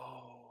kind of stuff.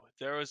 Oh,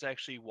 there was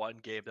actually one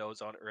game that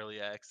was on early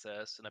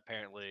access, and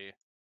apparently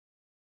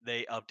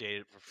they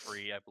updated for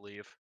free, I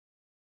believe.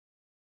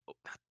 Oh,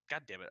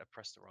 God damn it, I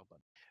pressed the wrong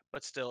button.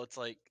 But still, it's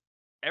like,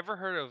 ever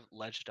heard of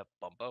Legend of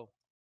Bumbo?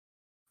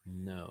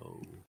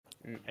 No.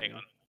 Hang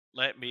on.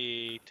 Let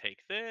me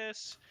take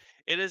this.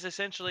 It is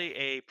essentially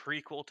a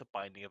prequel to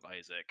Binding of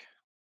Isaac.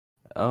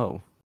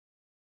 Oh,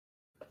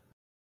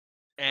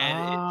 And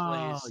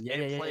Oh, it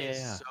yeah.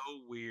 plays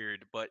so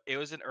weird, but it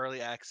was in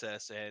early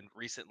access, and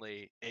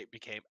recently it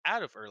became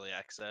out of early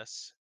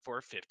access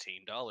for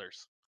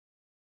 $15.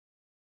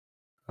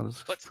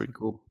 that's But pretty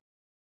cool.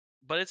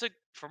 But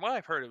from what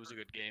I've heard, it was a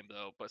good game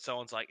though. But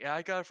someone's like, yeah,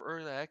 I got it for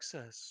early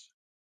access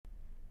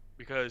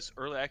because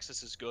early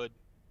access is good.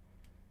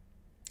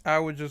 I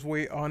would just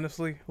wait,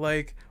 honestly.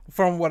 Like,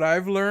 from what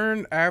I've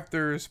learned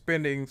after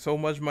spending so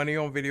much money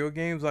on video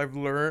games, I've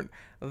learned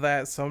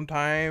that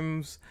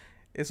sometimes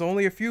it's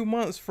only a few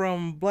months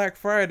from Black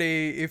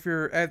Friday if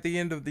you're at the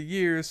end of the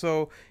year,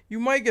 so you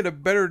might get a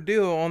better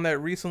deal on that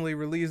recently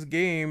released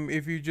game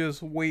if you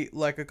just wait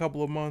like a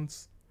couple of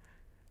months.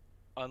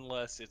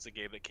 Unless it's a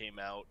game that came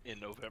out in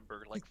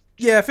November, like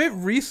Yeah, if it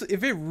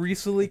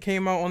recently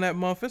came out on that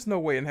month, there's no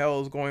way in hell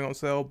it's going on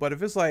sale. But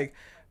if it's like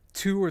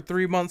 2 or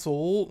 3 months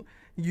old,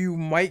 you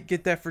might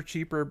get that for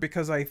cheaper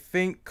because I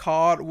think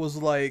COD was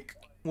like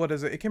what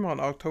is it? It came out in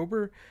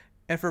October,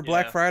 and for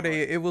Black Yeah, for Friday,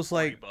 like it was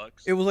 40 like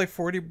bucks. it was like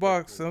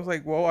 $40. And I was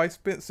like, well, I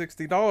spent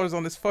 $60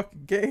 on this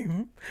fucking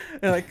game,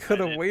 and I could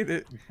have did.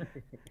 waited.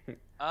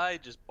 I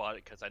just bought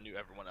it because I knew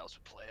everyone else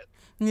would play it.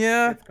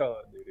 Yeah, It's Call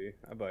of Duty.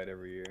 I buy it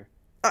every year.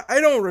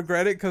 I don't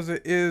regret it because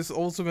it is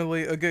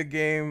ultimately a good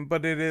game,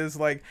 but it is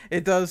like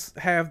it does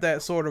have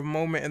that sort of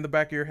moment in the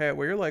back of your head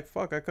where you're like,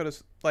 "Fuck, I could have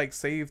like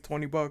saved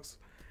 $20."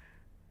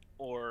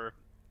 Or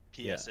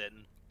Yeah.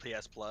 PSN,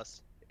 PS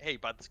Plus. Hey,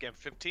 bought this game for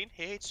 15.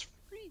 Hey, it's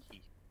free.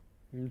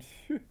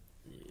 Yeah,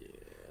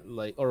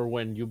 like, or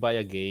when you buy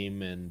a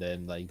game and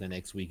then like the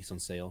next week it's on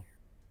sale.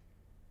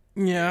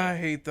 Yeah, I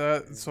hate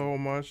that so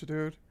much,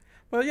 dude.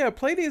 But yeah,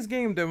 play these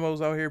game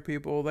demos out here,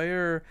 people.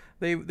 They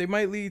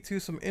might lead to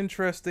some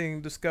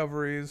interesting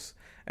discoveries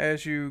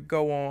as you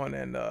go on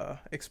and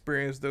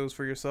experience those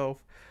for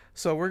yourself.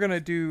 So we're gonna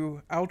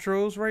do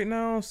outros right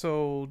now.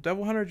 So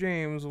Devil Hunter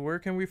James, where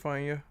can we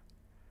find you?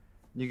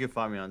 You can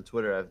find me on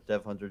Twitter at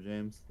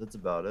DevHunterJames. That's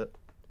about it.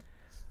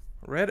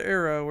 Red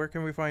Era, where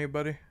can we find you,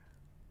 buddy?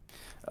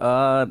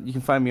 You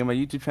can find me on my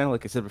YouTube channel,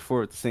 like I said before,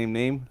 with the same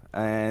name,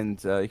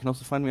 and you can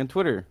also find me on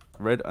Twitter,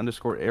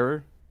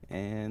 red_error,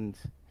 and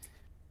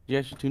you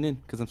guys should tune in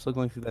because I'm still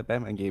going through that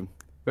Batman game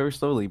very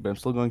slowly, but I'm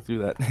still going through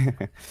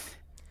that.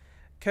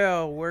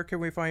 Cal, where can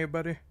we find you,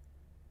 buddy?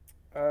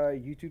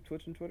 YouTube,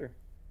 Twitch, and Twitter.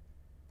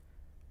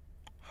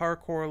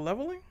 Hardcore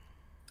Leveling?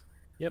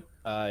 Yep,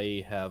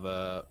 I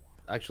have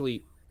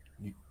actually,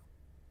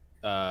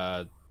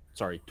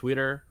 sorry,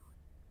 Twitter,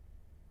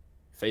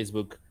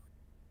 Facebook,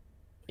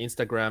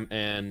 Instagram,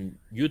 and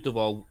YouTube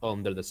all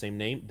under the same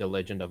name, The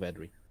Legend of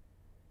Edry.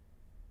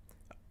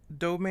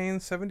 Domain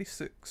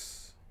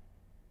 76.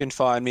 You can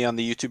find me on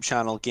the YouTube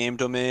channel Game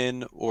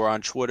Domain or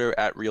on Twitter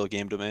at Real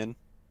Game Domain.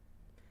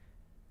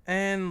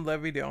 And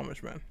Levy the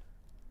Amish Man.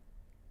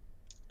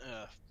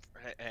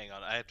 Hang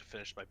on, I have to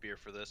finish my beer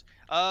for this.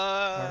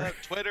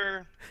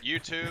 Twitter,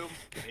 YouTube,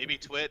 maybe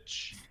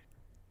Twitch,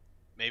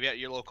 maybe at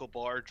your local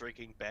bar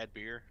drinking bad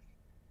beer.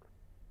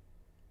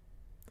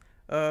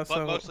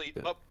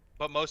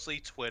 But mostly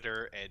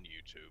Twitter and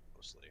YouTube,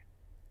 mostly.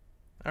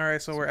 All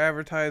right, so we're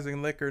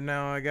advertising liquor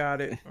now. I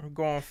got it. We're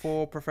going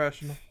full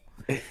professional.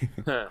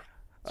 So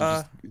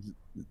just,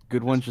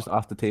 good ones just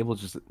off the table.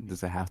 Just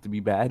does it have to be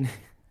bad?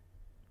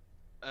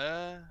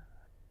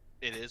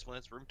 It is when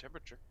it's room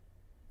temperature.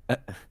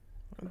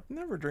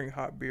 Never drink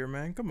hot beer,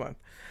 man. Come on.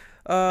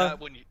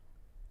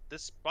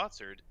 This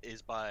sponsored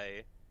is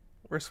by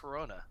We're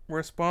Corona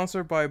we're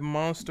sponsored by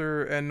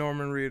Monster and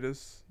Norman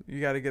Reedus. You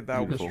got to get that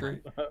one Beautiful.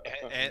 straight.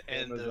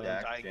 and the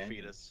Jack dying Daniels.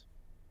 fetus.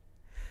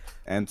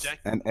 and Jack-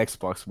 and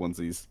Xbox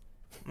onesies.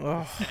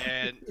 Oh,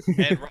 and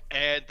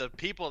the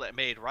people that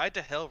made Ride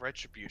to Hell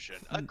Retribution,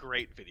 a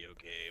great video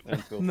game.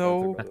 And Phil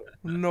no, Spencer,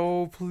 by the way.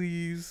 no,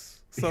 please.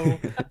 So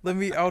let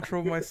me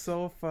outro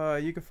myself.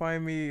 You can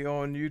find me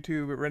on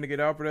YouTube at Renegade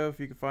Operative.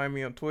 You can find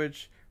me on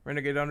Twitch,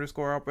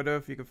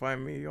 Renegade_Operative. You can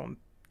find me on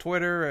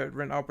Twitter at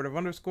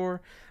RentOperative_.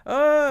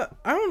 I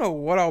don't know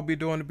what I'll be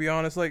doing, to be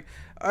honest. Like,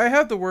 I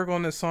have to work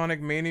on this Sonic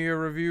Mania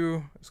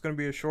review. It's gonna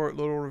be a short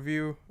little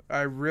review.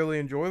 I really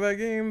enjoy that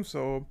game,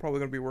 so I'm probably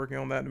gonna be working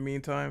on that in the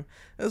meantime,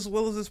 as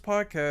well as this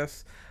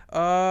podcast.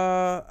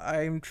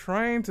 I'm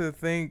trying to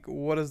think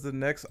what is the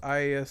next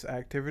IAS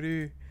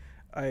activity.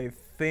 I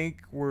think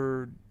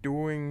we're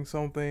doing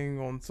something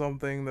on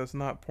something that's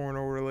not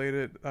porno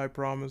related. I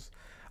promise.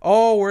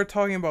 Oh, we're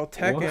talking about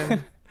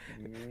Tekken.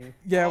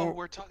 Yeah, Oh,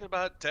 we're talking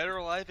about Dead or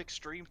Alive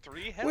Extreme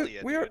 3? Hell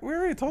yeah, we dude.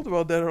 already talked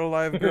about Dead or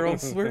Alive,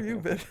 girls. Where you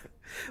been?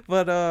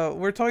 But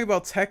we're talking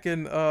about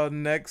Tekken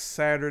next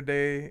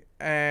Saturday,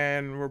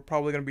 and we're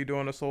probably gonna be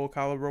doing a Soul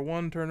Calibur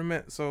 1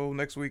 tournament. So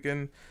next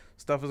weekend,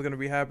 stuff is gonna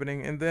be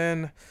happening, and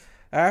then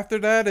after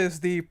that is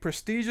the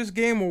prestigious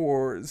Game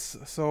Awards.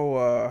 So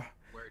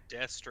Where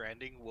Death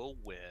Stranding will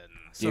win.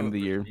 Game of the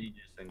year.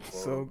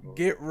 So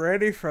get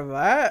ready for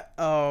that.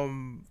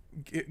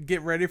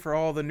 Get ready for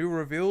all the new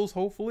reveals.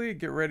 Hopefully,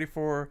 get ready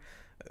for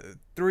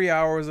 3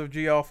 hours of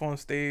Geoff on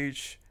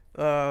stage,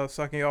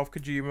 sucking off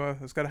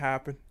Kojima. It's gonna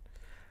happen.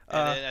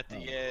 And then at the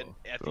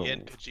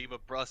end, Kojima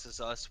brusses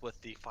us with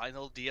the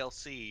final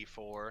DLC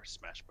for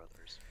Smash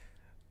Brothers.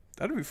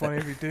 That'd be funny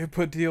if he did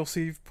put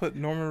DLC, put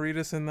Norman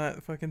Reedus in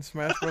that fucking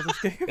Smash Brothers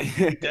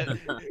game.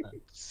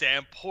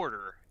 Sam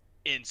Porter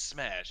in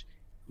Smash.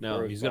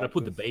 No, he's gonna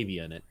put the baby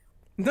in it.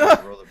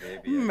 Throw the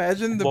baby in.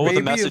 Imagine the What would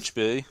the baby. message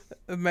be?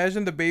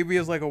 Imagine the baby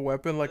is like a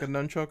weapon, like a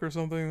nunchuck or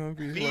something.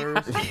 That'd be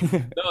hilarious.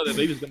 No, the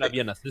baby's gonna be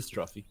an assist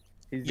trophy.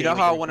 You know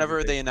how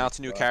whenever they announce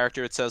a new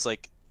character, it says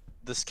like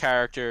this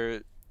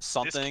character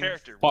something. This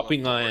character will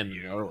Popping adore on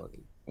you. or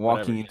Walking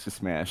Whatever. into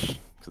Smash,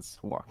 because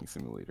walking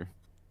simulator.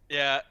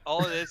 Yeah,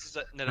 all it is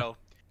that, no.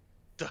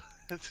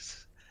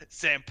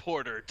 Sam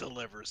Porter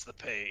delivers the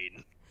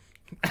pain.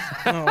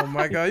 Oh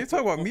my god, you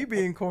talk about me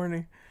being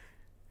corny.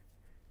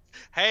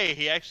 Hey,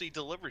 he actually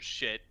delivers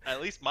shit.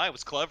 At least mine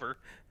was clever.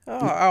 Oh,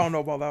 I don't know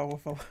about that one,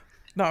 fella.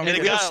 No, I'm And it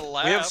kidding. got a We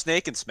have laugh.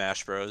 Snake in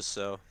Smash Bros,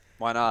 so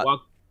why not?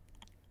 Walk-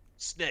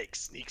 Snake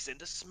sneaks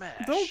into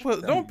Smash.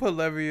 Don't put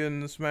Levy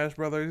in the Smash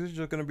Brothers. He's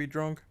just gonna be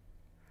drunk.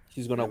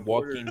 He's gonna And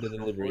walk Porter- in the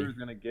delivery. Porter's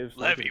gonna give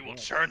Levy something will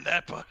back. churn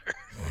that butter.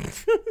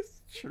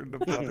 Sure, the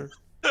butter.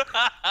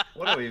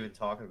 What are we even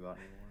talking about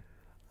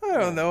anymore? I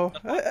don't know.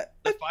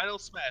 The final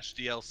Smash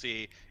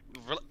DLC.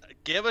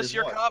 Give us Is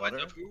your what, comments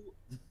butter? of who.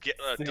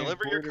 Same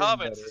Deliver your border and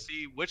comments to butter.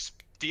 see which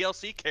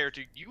DLC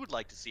character you would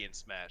like to see in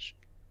Smash.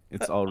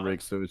 It's all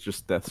rigged, so it's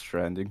just Death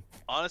Stranding.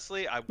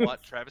 Honestly, I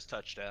want Travis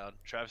Touchdown.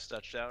 Travis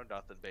Touchdown,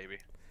 nothing, baby.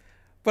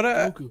 But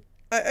Goku.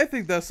 I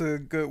think that's a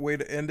good way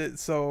to end it.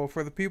 So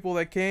for the people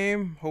that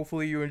came,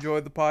 hopefully you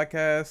enjoyed the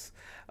podcast.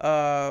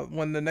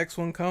 When the next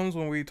one comes,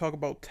 when we talk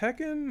about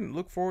Tekken,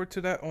 look forward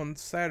to that on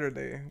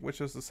Saturday, which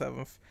is the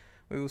 7th.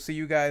 We will see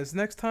you guys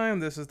next time.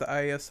 This is the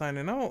IAS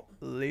signing out.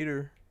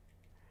 Later.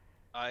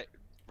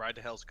 Ride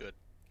to Hell's good.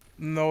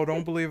 No,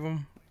 don't believe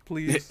him.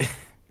 Please.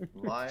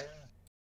 Liar.